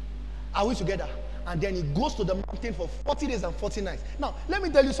 Are we together? And then he goes to the mountain for 40 days and 40 nights. Now, let me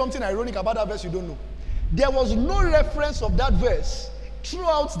tell you something ironic about that verse you don't know. There was no reference of that verse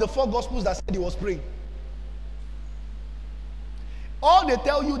throughout the 4 Gospels that said he was praying. All they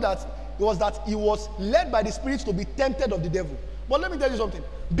tell you that was that he was led by the Spirit to be tempted of the devil. But let me tell you something.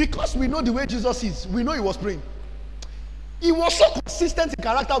 Because we know the way Jesus is, we know he was praying. He was so consistent in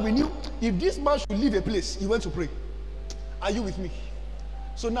character, we knew if this man should leave a place, he went to pray. Are you with me?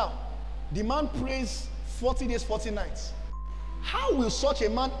 So now, the man prays 40 days, 40 nights. How will such a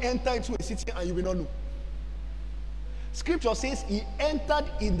man enter into a city and you will not know? Scripture says he entered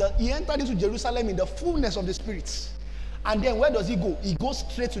into Jerusalem in the fullness of the Spirit. And then where does he go? He goes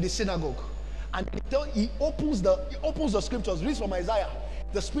straight to the synagogue. And he opens the scriptures, reads from Isaiah.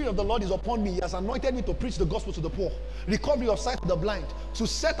 The Spirit of the Lord is upon me. He has anointed me to preach the gospel to the poor, recovery of sight to the blind, to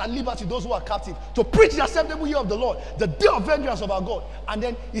set at liberty those who are captive, to preach the acceptable year of the Lord, the day of vengeance of our God. And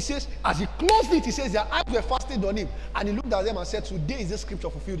then he says, as he closed it, he says, their eyes were fastened on him. And he looked at them and said, today is this scripture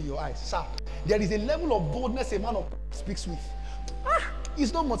fulfilled in your eyes. Sir, there is a level of boldness a man of speaks with.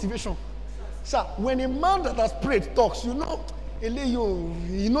 It's not motivation. Sir, when a man that has prayed talks, you know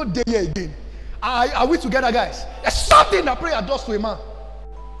there again. Are we together, guys? There's something that prayer does to a man.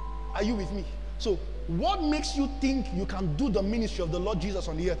 Are you with me? So, what makes you think you can do the ministry of the Lord Jesus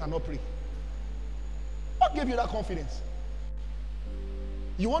on the earth and not pray? What gave you that confidence?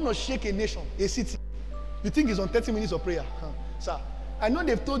 You want to shake a nation, a city. You think it's on 30 minutes of prayer. Sir, I know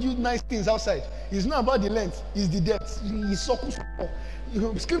they've told you nice things outside. It's not about the length, it's the depth. It's so cool.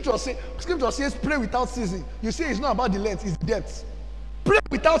 Scripture says pray without ceasing. You say it's not about the length, it's the depth. Pray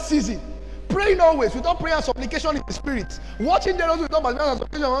without ceasing. Praying always without prayer and supplication in the spirit. Watching the also without prayer and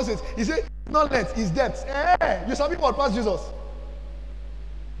supplication. He said, not length, it's depth. You sabi what past Jesus.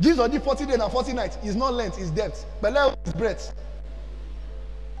 Jesus did 40 days and 40 nights. It's not length, it's depth. But let his breath.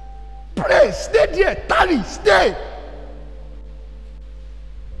 Pray, stay there, tarry, stay.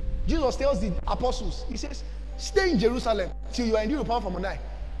 Jesus tells the apostles, he says, stay in Jerusalem till you are endued with power from on high.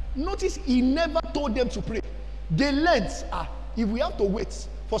 Notice he never told them to pray. They learned, if we have to wait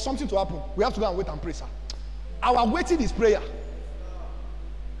for something to happen, we have to go and wait and pray, sir. Our waiting is prayer.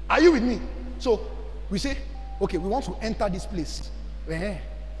 Are you with me? So we say, okay, we want to enter this place.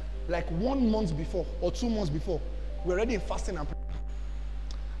 Like 1 month before or 2 months before, we're already in fasting and prayer.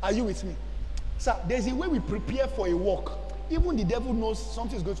 Are you with me? Sir, there's a way we prepare for a walk. Even the devil knows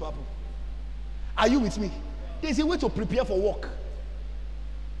something is going to happen. Are you with me? There's a way to prepare for work.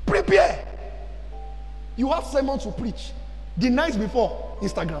 Prepare. You have sermon to preach. The night before,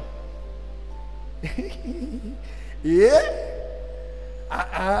 Instagram. Yeah.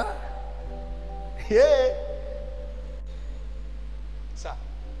 Yeah. Sir,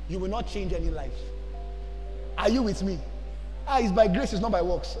 you will not change any life. Are you with me? It's by grace, it's not by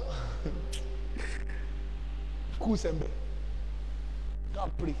works. Cool, Sembe.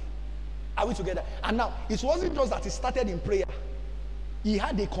 God pray. Are we together? And now, it wasn't just that he started in prayer. He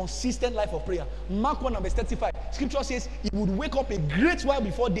had a consistent life of prayer. Mark 1 verse 35. Scripture says he would wake up a great while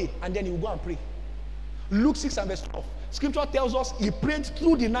before day and then he would go and pray. Luke 6 verse 12. Scripture tells us he prayed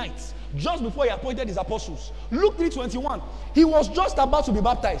through the night just before he appointed his apostles. Luke 3:21. He was just about to be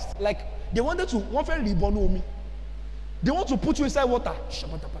baptized. Like they wanted to, they want to put you inside water.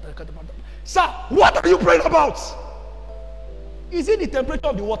 Sir, what are you praying about? Is it the temperature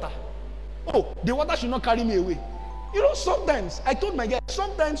of the water? Oh, the water should not carry me away. You know, sometimes, I told my guy,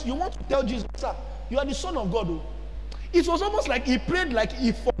 sometimes you want to tell Jesus, sir, you are the Son of God. Oh. It was almost like he prayed like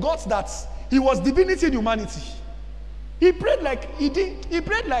he forgot that he was divinity in humanity. He prayed like he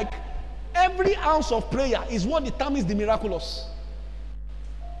prayed like every ounce of prayer is what determines the miraculous.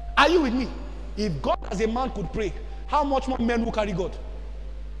 Are you with me? If God as a man could pray, how much more men will carry God?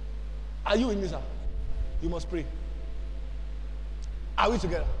 Are you in this? You must pray. Are we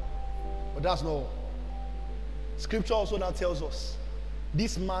together? But that's not all. Scripture also now tells us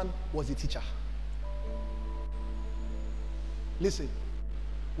this man was a teacher. Listen,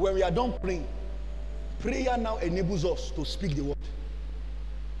 when we are done praying, prayer now enables us to speak the word.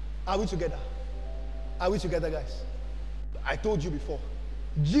 Are we together? Are we together, guys? I told you before,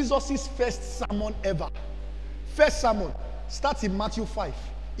 Jesus' first sermon ever, first sermon, starts in Matthew 5.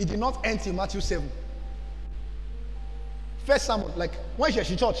 It did not end in Matthew 7. First sermon, like when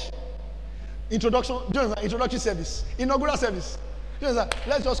she church, introductory service, inaugural service.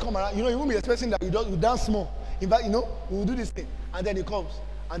 Let's just come around. You won't be expecting that you dance more. In fact, we'll do this thing. And then he comes,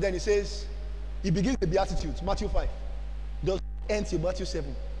 and then he says, he begins the Beatitudes, Matthew 5. Does end in Matthew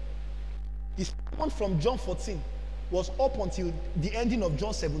 7. His sermon from John 14 was up until the ending of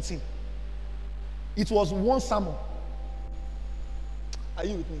John 17. It was one sermon. Are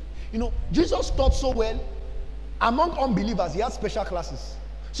you with me? Jesus taught so well. Among unbelievers, he had special classes.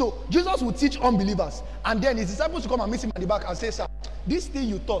 So Jesus would teach unbelievers, and then his disciples would come and meet him at the back and say, sir, this thing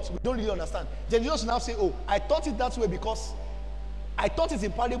you taught, we don't really understand. Then Jesus would now say, oh, I taught it that way because I taught it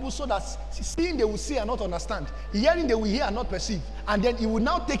in parables so that seeing they will see and not understand, hearing they will hear and not perceive. And then he would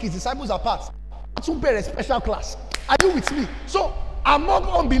now take his disciples apart to prepare a special class. Are you with me? So among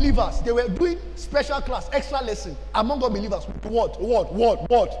unbelievers, they were doing special class, extra lesson. Among unbelievers, what,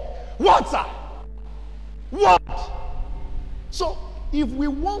 sir? What? So if we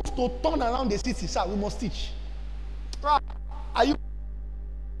want to turn around the city, sir, we must teach. Are you? I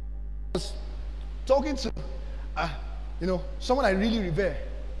was talking to someone I really revere,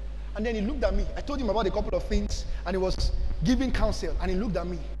 and then he looked at me. I told him about a couple of things, and he was giving counsel, and he looked at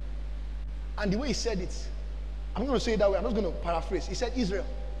me, and the way he said it, I'm going to say it that way. I'm just going to paraphrase. He said, Israel.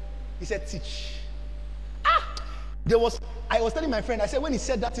 He said, teach. I was telling my friend, I said, when he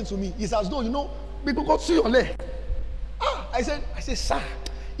said that thing to me, it's as though, people got see your leg. I said, sir,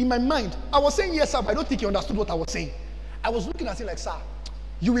 in my mind, I was saying yes, sir, but I don't think he understood what I was saying. I was looking at him like, sir,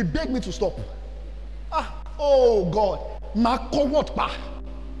 you will beg me to stop. Oh God. What?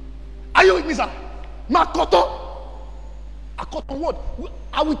 Are you with me, sir? What?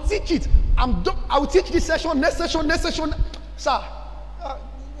 I will teach it. I will teach this session, next session. Sir,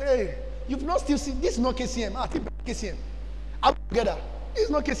 hey, you've not still seen, this is not KCM. KCM. Are we together? This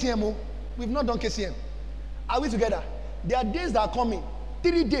is not KCM. Oh. We've not done KCM. Are we together? There are days that are coming.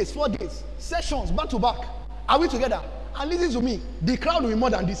 3 days, 4 days, sessions, back to back. Are we together? And listen to me, the crowd will be more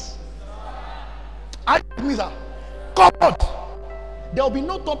than this. Are you with me, sir? Covered. There will be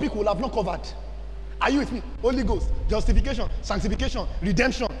no topic we'll have not covered. Are you with me? Holy Ghost, justification, sanctification,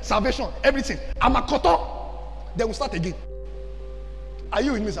 redemption, salvation, everything. I'm a koto. Then we'll start again. Are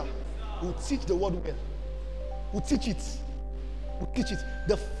you with me, sir? We'll teach the word well. We'll teach it. We'll teach it.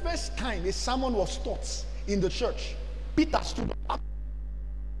 The first time a sermon was taught in the church, Peter stood up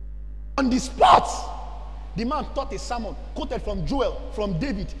on the spot. The man taught a sermon, quoted from Joel, from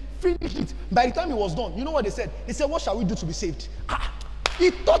David, finished it. By the time he was done, you know what they said? They said, what shall we do to be saved?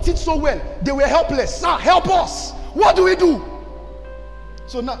 He taught it so well. They were helpless. Sir, help us. What do we do?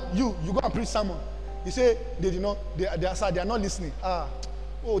 So now you go and preach sermon. You say they did not, they are not listening. Are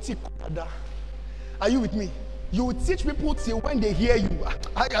you with me? You will teach people till when they hear you.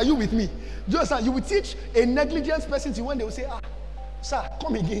 Are you with me? Just you will teach a negligent person till when they will say, sir,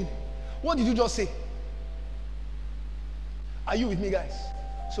 come again. What did you just say? Are you with me, guys?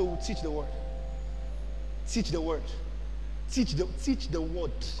 So we'll teach the word. Teach the word. Teach the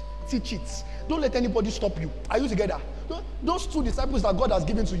word. Teach it. Don't let anybody stop you. Are you together? Those 2 disciples that God has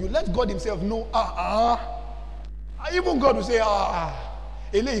given to you, let God himself know. Even God will say,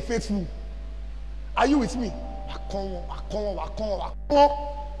 Ele faithful. Are you with me?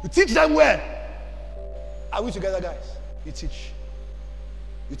 You teach them well. Are we together, guys? You teach.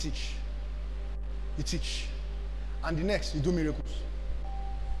 You teach. You teach. And the next, you do miracles.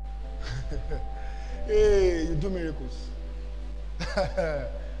 Hey, you do miracles.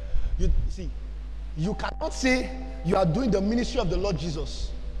 You see, you cannot say you are doing the ministry of the Lord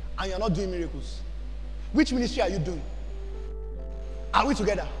Jesus and you are not doing miracles. Which ministry are you doing? Are we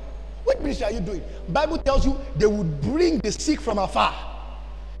together? Which ministry are you doing? Bible tells you they would bring the sick from afar.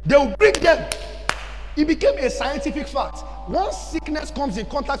 They will bring them. It became a scientific fact. Once sickness comes in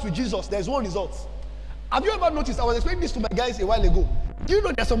contact with Jesus, there's one result. Have you ever noticed? I was explaining this to my guys a while ago. Do you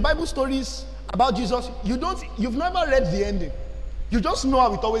know there's some Bible stories about Jesus? You've never read the ending. You just know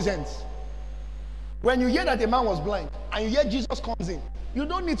how it always ends. When you hear that a man was blind and you hear Jesus comes in, you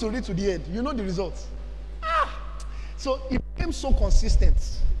don't need to read to the end. You know the results. So it became so consistent.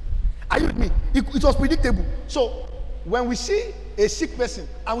 Are you with me? It was predictable. So when we see a sick person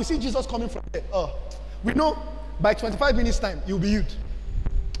and we see Jesus coming from there, we know by 25 minutes time you'll be healed.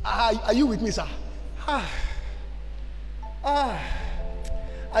 Are you with me, sir?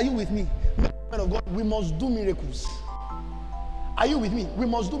 Are you with me? Men of God, we must do miracles. Are you with me? We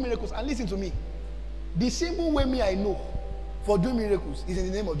must do miracles. And listen to me. The simple way I know for doing miracles is in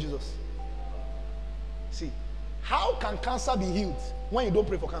the name of Jesus. See, how can cancer be healed when you don't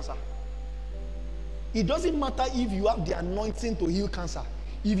pray for cancer? It doesn't matter if you have the anointing to heal cancer.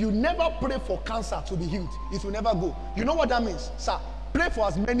 If you never pray for cancer to be healed, it will never go. You know what that means? Sir, pray for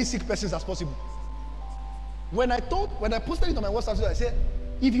as many sick persons as possible. When I posted it on my WhatsApp, I said,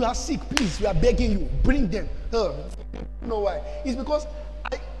 if you are sick, please, we are begging you, bring them. You know why? It's because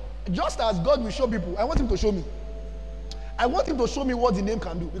just as God will show people, I want him to show me. I want him to show me what the name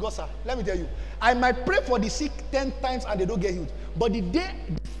can do. Because, sir, let me tell you, I might pray for the sick 10 times and they don't get healed. But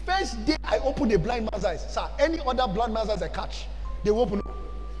the first day I open a blind man's eyes, sir, any other blind man's eyes I catch, they will open up.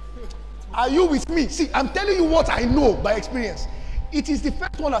 Are you with me? See, I'm telling you what I know by experience. It is the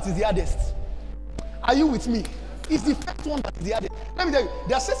first one that is the hardest. Are you with me? It's the first one that is the hardest. Let me tell you,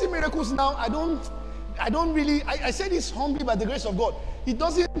 there are certain miracles now. I say this humbly by the grace of God. It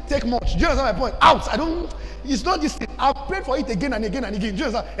doesn't take much. Do you understand my point? It's not this thing. I've prayed for it again and again and again. Do you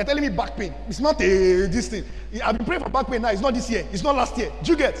understand? You're telling me back pain. It's not this thing. I've been praying for back pain now. It's not this year. It's not last year.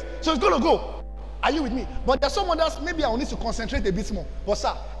 Do you get? So it's going to go. Are you with me? But there's someone else, maybe I will need to concentrate a bit more. But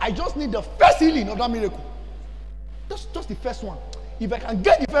sir, I just need the first healing of that miracle. Just the first one. If I can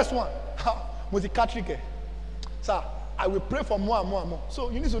get the first one, sir, I will pray for more and more and more. So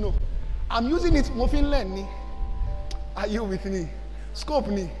you need to know, I'm using it. Are you with me? Scope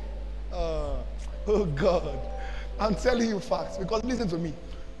me. Oh God, I'm telling you facts because listen to me.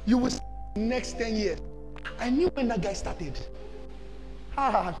 You will see the next 10 years. I knew when that guy started.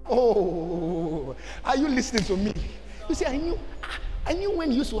 Are you listening to me? You see, I knew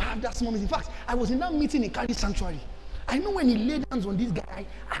when he used to have that small meeting. In fact, I was in that meeting in Kali Sanctuary. I know when he laid hands on this guy,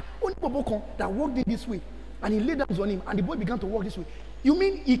 only Bobokon that walked in this way, and he laid hands on him, and the boy began to walk this way. You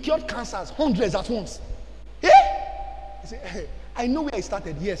mean he cured cancers, hundreds at once? Yeah? He said, hey, I know where he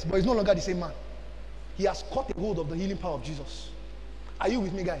started, yes, but he's no longer the same man. He has caught a hold of the healing power of Jesus. Are you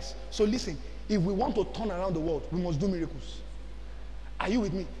with me, guys? So listen, if we want to turn around the world, we must do miracles. Are you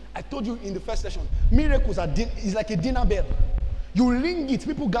with me? I told you in the first session, miracles is like a dinner bell. You ring it,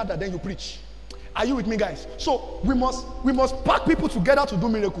 people gather, then you preach. Are you with me, guys? So we must pack people together to do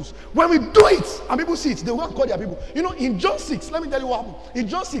miracles. When we do it and people see it, they will call their people. You know, in John 6, let me tell you what happened. In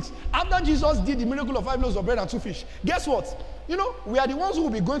John 6, after Jesus did the miracle of 5 loaves of bread and 2 fish, guess what? You know, we are the ones who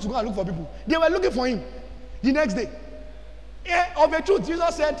will be going to go and look for people. They were looking for him the next day. Of a truth,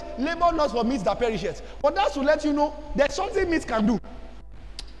 Jesus said, labor not for meat that perisheth. But that's to let you know there's something meat can do.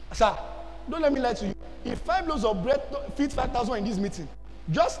 Sir, don't let me lie to you. If 5 loaves of bread feed 5,000 in this meeting,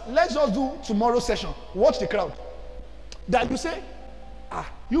 let's just do tomorrow's session. Watch the crowd. That you say,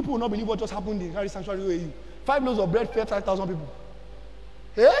 you people will not believe what just happened in Harry Sanctuary where you 5 loaves of bread fed 5,000 people.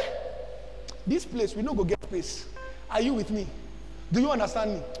 This place, we no go get space. Are you with me? Do you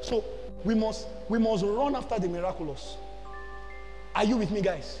understand me? So we must run after the miraculous. Are you with me,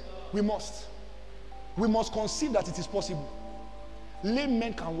 guys? We must conceive that it is possible. Lame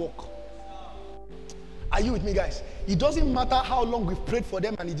men can walk. Are you with me, guys? It doesn't matter how long we've prayed for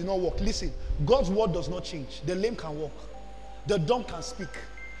them and it did not work. Listen, God's word does not change. The lame can walk. The dumb can speak.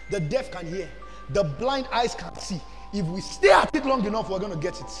 The deaf can hear. The blind eyes can see. If we stay at it long enough, we're going to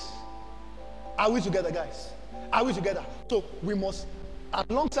get it. Are we together, guys? Are we together? So we must,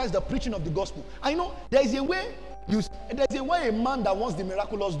 alongside the preaching of the gospel. I know there's a way a man that wants the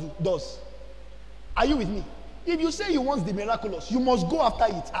miraculous does. Are you with me? If you say you want the miraculous, you must go after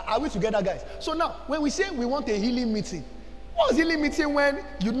it. Are we together, guys? So now, when we say we want a healing meeting, what's healing meeting when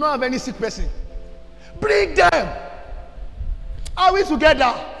you don't have any sick person? Bring them. Are we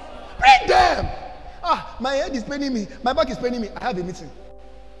together? Bring them. My head is paining me. My back is paining me. I have a meeting.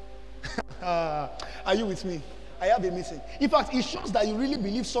 Are you with me? I have a meeting. In fact, it shows that you really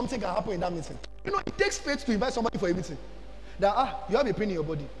believe something can happen in that meeting. You know, it takes faith to invite somebody for a meeting. That, you have a pain in your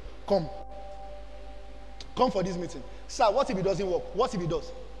body. Come for this meeting. Sir, what if it doesn't work? What if it does?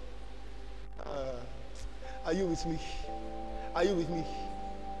 Are you with me? Are you with me?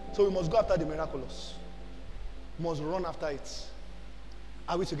 So we must go after the miraculous. We must run after it.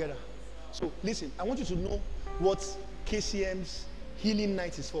 Are we together? So listen, I want you to know what KCM's healing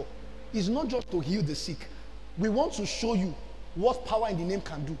night is for. It's not just to heal the sick. We want to show you what power in the name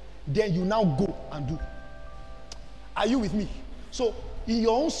can do. Then you now go and do. Are you with me? So in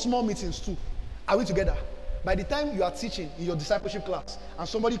your own small meetings too, are we together? By the time you are teaching in your discipleship class and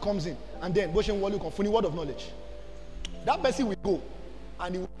somebody comes in and then funny word of knowledge. that person will go.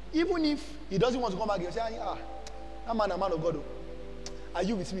 And even if he doesn't want to come back, he'll say, that man, a man of God. Are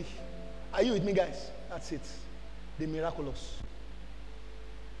you with me? Are you with me, guys? That's it. The miraculous.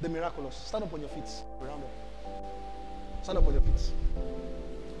 The miraculous. Stand up on your feet. Around them. Stand up on your feet.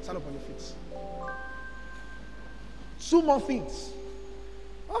 Stand up on your feet. 2 more things.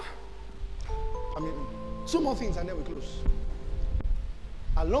 Two more things and then we close.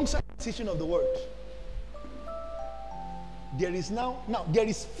 Alongside the teaching of the word, there is now there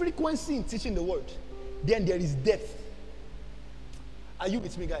is frequency in teaching the word. Then there is depth. Are you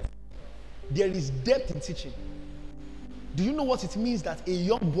with me, guys? There is depth in teaching. Do you know what it means that a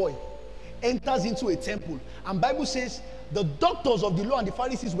young boy enters into a temple and Bible says the doctors of the law and the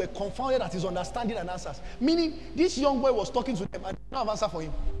Pharisees were confounded at his understanding and answers? Meaning this young boy was talking to them and they don't have answer for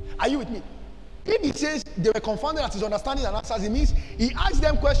him. Are you with me? If he says they were confounded at his understanding and answers, it means he asked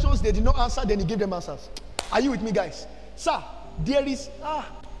them questions, they did not answer, then he gave them answers. Are you with me, guys? Sir, there is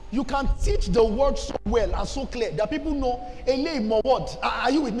you can teach the word so well and so clear that people know more word.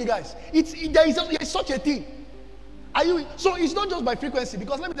 Are you with me, guys? There is such a thing. Are you? So it's not just by frequency,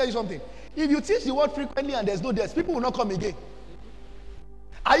 because let me tell you something. If you teach the word frequently and there's no depth, people will not come again.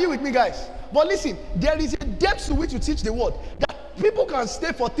 Are you with me, guys? But listen, there is a depth to which you teach the word that people can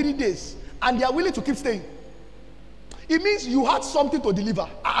stay for 3 days and they are willing to keep staying. It means you had something to deliver.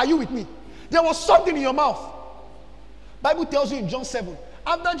 Are you with me? There was something in your mouth. Bible tells you in John 7,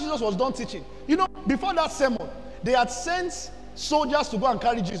 after Jesus was done teaching, before that sermon, they had sent soldiers to go and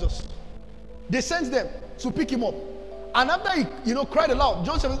carry Jesus. They sent them to pick him up. And after he, cried aloud,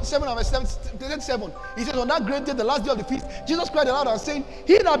 John 7 verse 7, he says, on that great day, the last day of the feast, Jesus cried aloud and saying,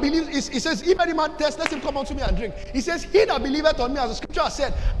 he that believes, he says, if any man thirst, let him come unto me and drink. He says, he that believeth on me, as the scripture has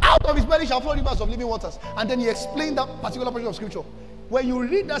said, out of his belly shall flow rivers of living waters. And then he explained that particular portion of scripture. When you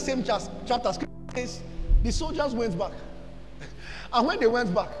read that same chapter, scripture says, the soldiers went back. And when they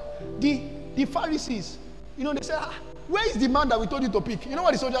went back, the Pharisees, they said, where is the man that we told you to pick? You know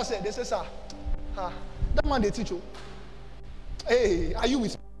what the soldiers said? They said, sir, that man they teach you. Hey, are you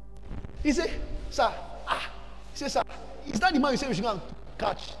with me? He said, sir, he said, sir, is that the man you said we should go and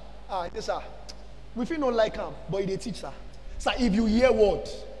catch? He said, sir, we feel not like him, but they teach, sir. Sir, if you hear word,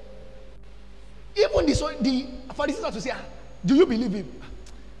 even the Pharisees have to say, do you believe him?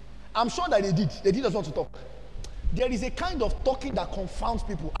 I'm sure that they did. They did just want to talk. There is a kind of talking that confounds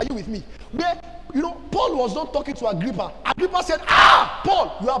people. Are you with me? Where, Paul was not talking to Agrippa. Agrippa said,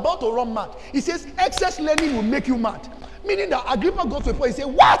 Paul, you are about to run mad. He says, excess learning will make you mad. Meaning that Agrippa got to a point, he said,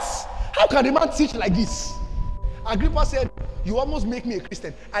 what? How can a man teach like this? Agrippa said, you almost make me a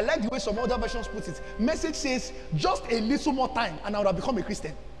Christian. I like the way some other versions put it. Message says, just a little more time and I would have become a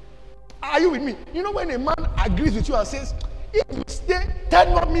Christian. Are you with me? When a man agrees with you and says, if you stay 10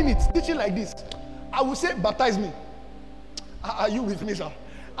 more minutes teaching like this, I will say, baptize me. Are you with me, sir?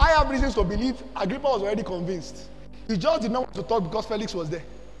 I have reasons to believe Agrippa was already convinced. He just did not want to talk because Felix was there.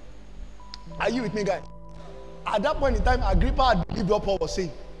 Are you with me, guys? At that point in time, Agrippa had believed what Paul was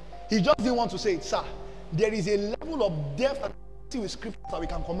saying. He just didn't want to say it. Sir, there is a level of depth and with scripture that we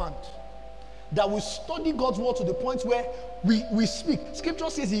can command. That we study God's word to the point where we speak. Scripture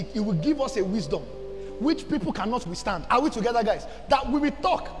says he will give us a wisdom which people cannot withstand. Are we together, guys? That we will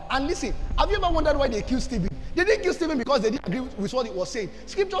talk and listen. Have you ever wondered why they killed Stephen? They didn't kill Stephen because they didn't agree with what he was saying.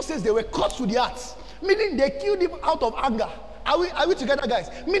 Scripture says they were cut to the heart, meaning they killed him out of anger. Are we together, guys?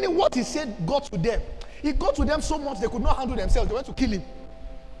 Meaning what he said got to them. It got to them so much they could not handle themselves. They went to kill him.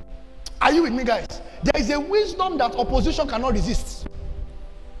 Are you with me, guys? There is a wisdom that opposition cannot resist.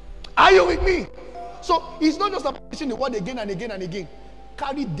 Are you with me? So it's not just about teaching the word again and again and again.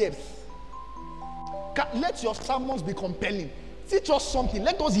 Carry depth. Let your sermons be compelling. Teach us something.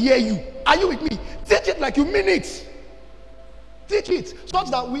 Let us hear you. Are you with me? Teach it like you mean it. Teach it such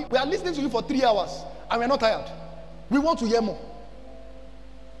that we are listening to you for 3 hours and we are not tired. We want to hear more.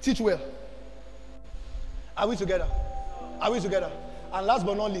 Teach well. Are we together? Are we together? And last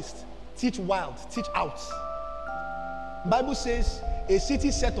but not least, teach wild. Teach out. Bible says a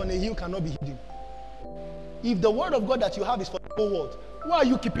city set on a hill cannot be hidden. If the word of God that you have is for the whole world, why are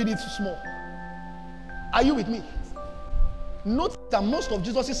you keeping it small? Are you with me? Note that most of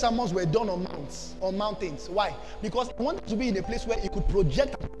Jesus' sermons were done on mountains. Why? Because he wanted to be in a place where he could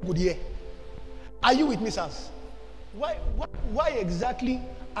project and people could hear. Are you with me, sirs? Why exactly,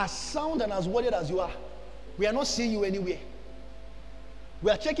 as sound and as worded as you are, we are not seeing you anywhere? We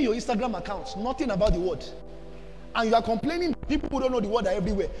are checking your Instagram accounts, nothing about the word. And you are complaining people who don't know the word are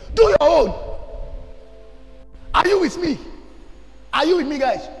everywhere. Do your own. Are you with me? Are you with me,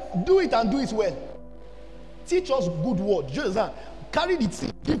 guys? Do it and do it well. Teach us good word. Do you understand? Carry the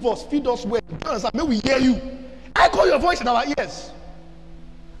tea, give us, feed us well. Do you understand? May we hear you. Echo your voice in our ears.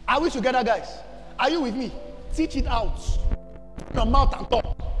 Are we together, guys? Are you with me? Teach it out. Open your mouth and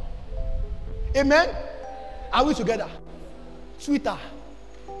talk. Amen? Are we together? Twitter,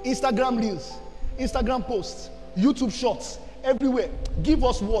 Instagram Reels, Instagram posts, YouTube Shorts, everywhere. Give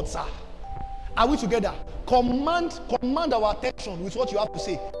us words, sir. Are we together? Command our attention with what you have to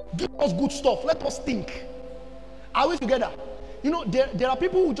say. Give us good stuff. Let us think. Are we together? You know, there are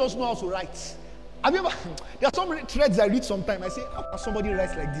people who just know how to write. Have you ever? There are some threads I read sometimes. I say, how can somebody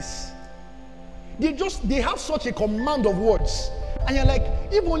write like this? They have such a command of words. And you're like,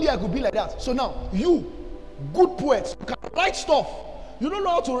 if only I could be like that. So now, you, good poets, you can write stuff. You don't know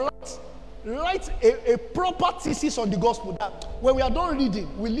how to write a proper thesis on the gospel that when we are done reading,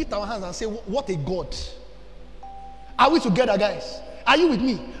 we lift our hands and say, what a God. Are we together, guys? Are you with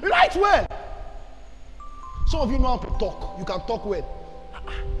me? Write well. Some of you know how to talk. You can talk well.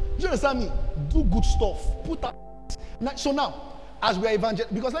 Do you understand me? Do good stuff. Put out. So now, as we are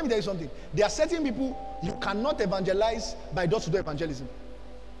evangelizing, because let me tell you something. There are certain people you cannot evangelize by door-to-door evangelism.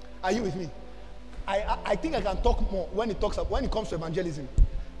 Are you with me? I think I can talk more when it comes to evangelism.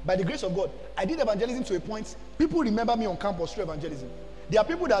 By the grace of God, I did evangelism to a point. People remember me on campus through evangelism. There are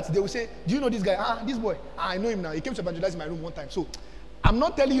people that they will say, do you know this guy? This boy. I know him now. He came to evangelize in my room one time. So I'm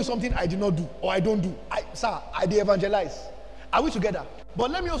not telling you something I did not do or I don't do. I did evangelize. Are we together? But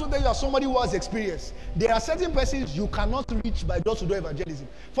let me also tell you, as somebody who has experience, there are certain persons you cannot reach by door-to-door evangelism.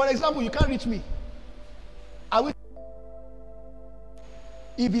 For example, you can't reach me.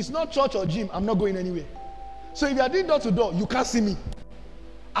 If it's not church or gym, I'm not going anywhere. So if you are doing door-to-door, you can't see me.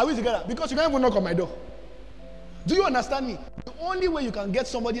 Are we together? Because you can't even knock on my door. Do you understand me? The only way you can get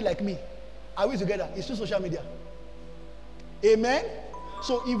somebody like me, are we together, is through social media. Amen?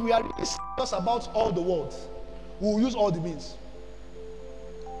 So if we are really serious about all the words, we will use all the means.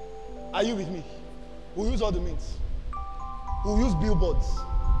 Are you with me? We'll use all the means. We'll use billboards.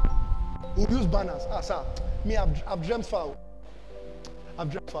 We'll use banners. Sir, me, I've dreamt far.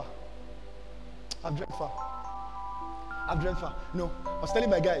 I've dreamt far. No, I was telling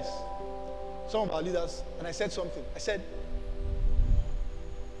my guys, some of our leaders, and I said something. I said,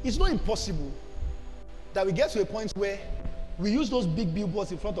 it's not impossible that we get to a point where we use those big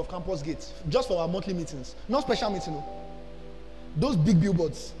billboards in front of campus gates just for our monthly meetings. Not special meeting, no. Those big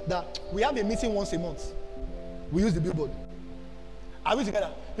billboards that we have a meeting once a month. We use the billboard. Are we together?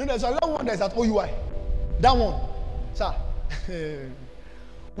 You know, there's another one that's at OUI. That one, sir.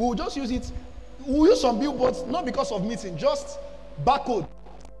 We'll just use it. We'll use some billboards, not because of meeting, just barcode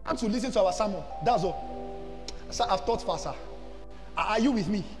and to listen to our sermon. That's all. Sir, I've thought far, sir. Are you with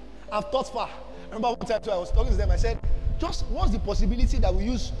me? I've thought far. I remember one time too, I was talking to them. I said, just what's the possibility that we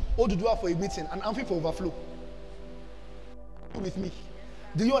use Oduduwa for a meeting and Amphi for overflow? Are you with me?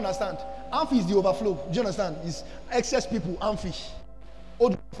 Do you understand? Amphi is the overflow. Do you understand? It's excess people, Amphi.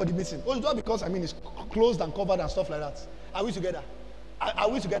 Oduduwa for the meeting. Oduduwa because, it's closed and covered and stuff like that. Are we together? Are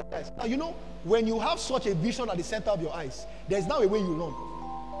we together, guys? Now, you know, when you have such a vision at the center of your eyes, there's now a way you run.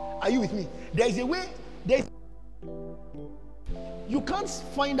 Are you with me? There's a way, you can't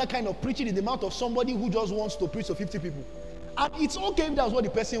find that kind of preaching in the mouth of somebody who just wants to preach to 50 people. And it's okay if that's what the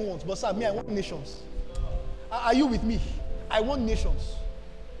person wants, but sir, me, I want nations. Are you with me? I want nations.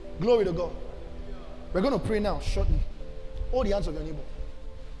 Glory to God. We're going to pray now, shortly. Hold the hands of your neighbor.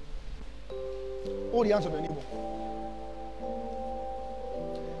 Hold the hands of your neighbor.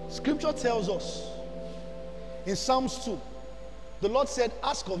 Scripture tells us in Psalms 2, the Lord said,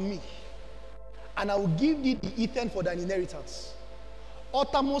 ask of me, and I will give thee the earth for thine inheritance,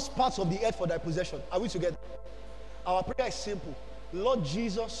 uttermost parts of the earth for thy possession. Are we together? Our prayer is simple. Lord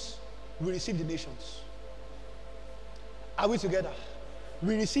Jesus, we receive the nations. Are we together?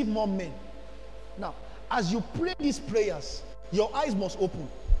 We receive more men. Now, as you pray these prayers, your eyes must open.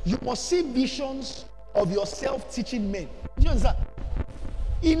 You must see visions of yourself teaching men. Do you understand?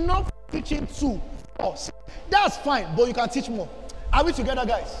 Enough teaching to us. That's fine, but you can teach more. Are we together,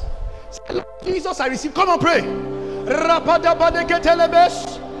 guys? Jesus, I receive. Come on, pray.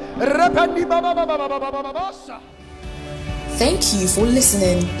 Thank you for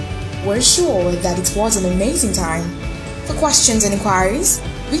listening. We're sure that it was an amazing time. For questions and inquiries,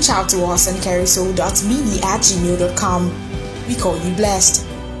 reach out to us on carousel.media@gmail.com. We call you blessed.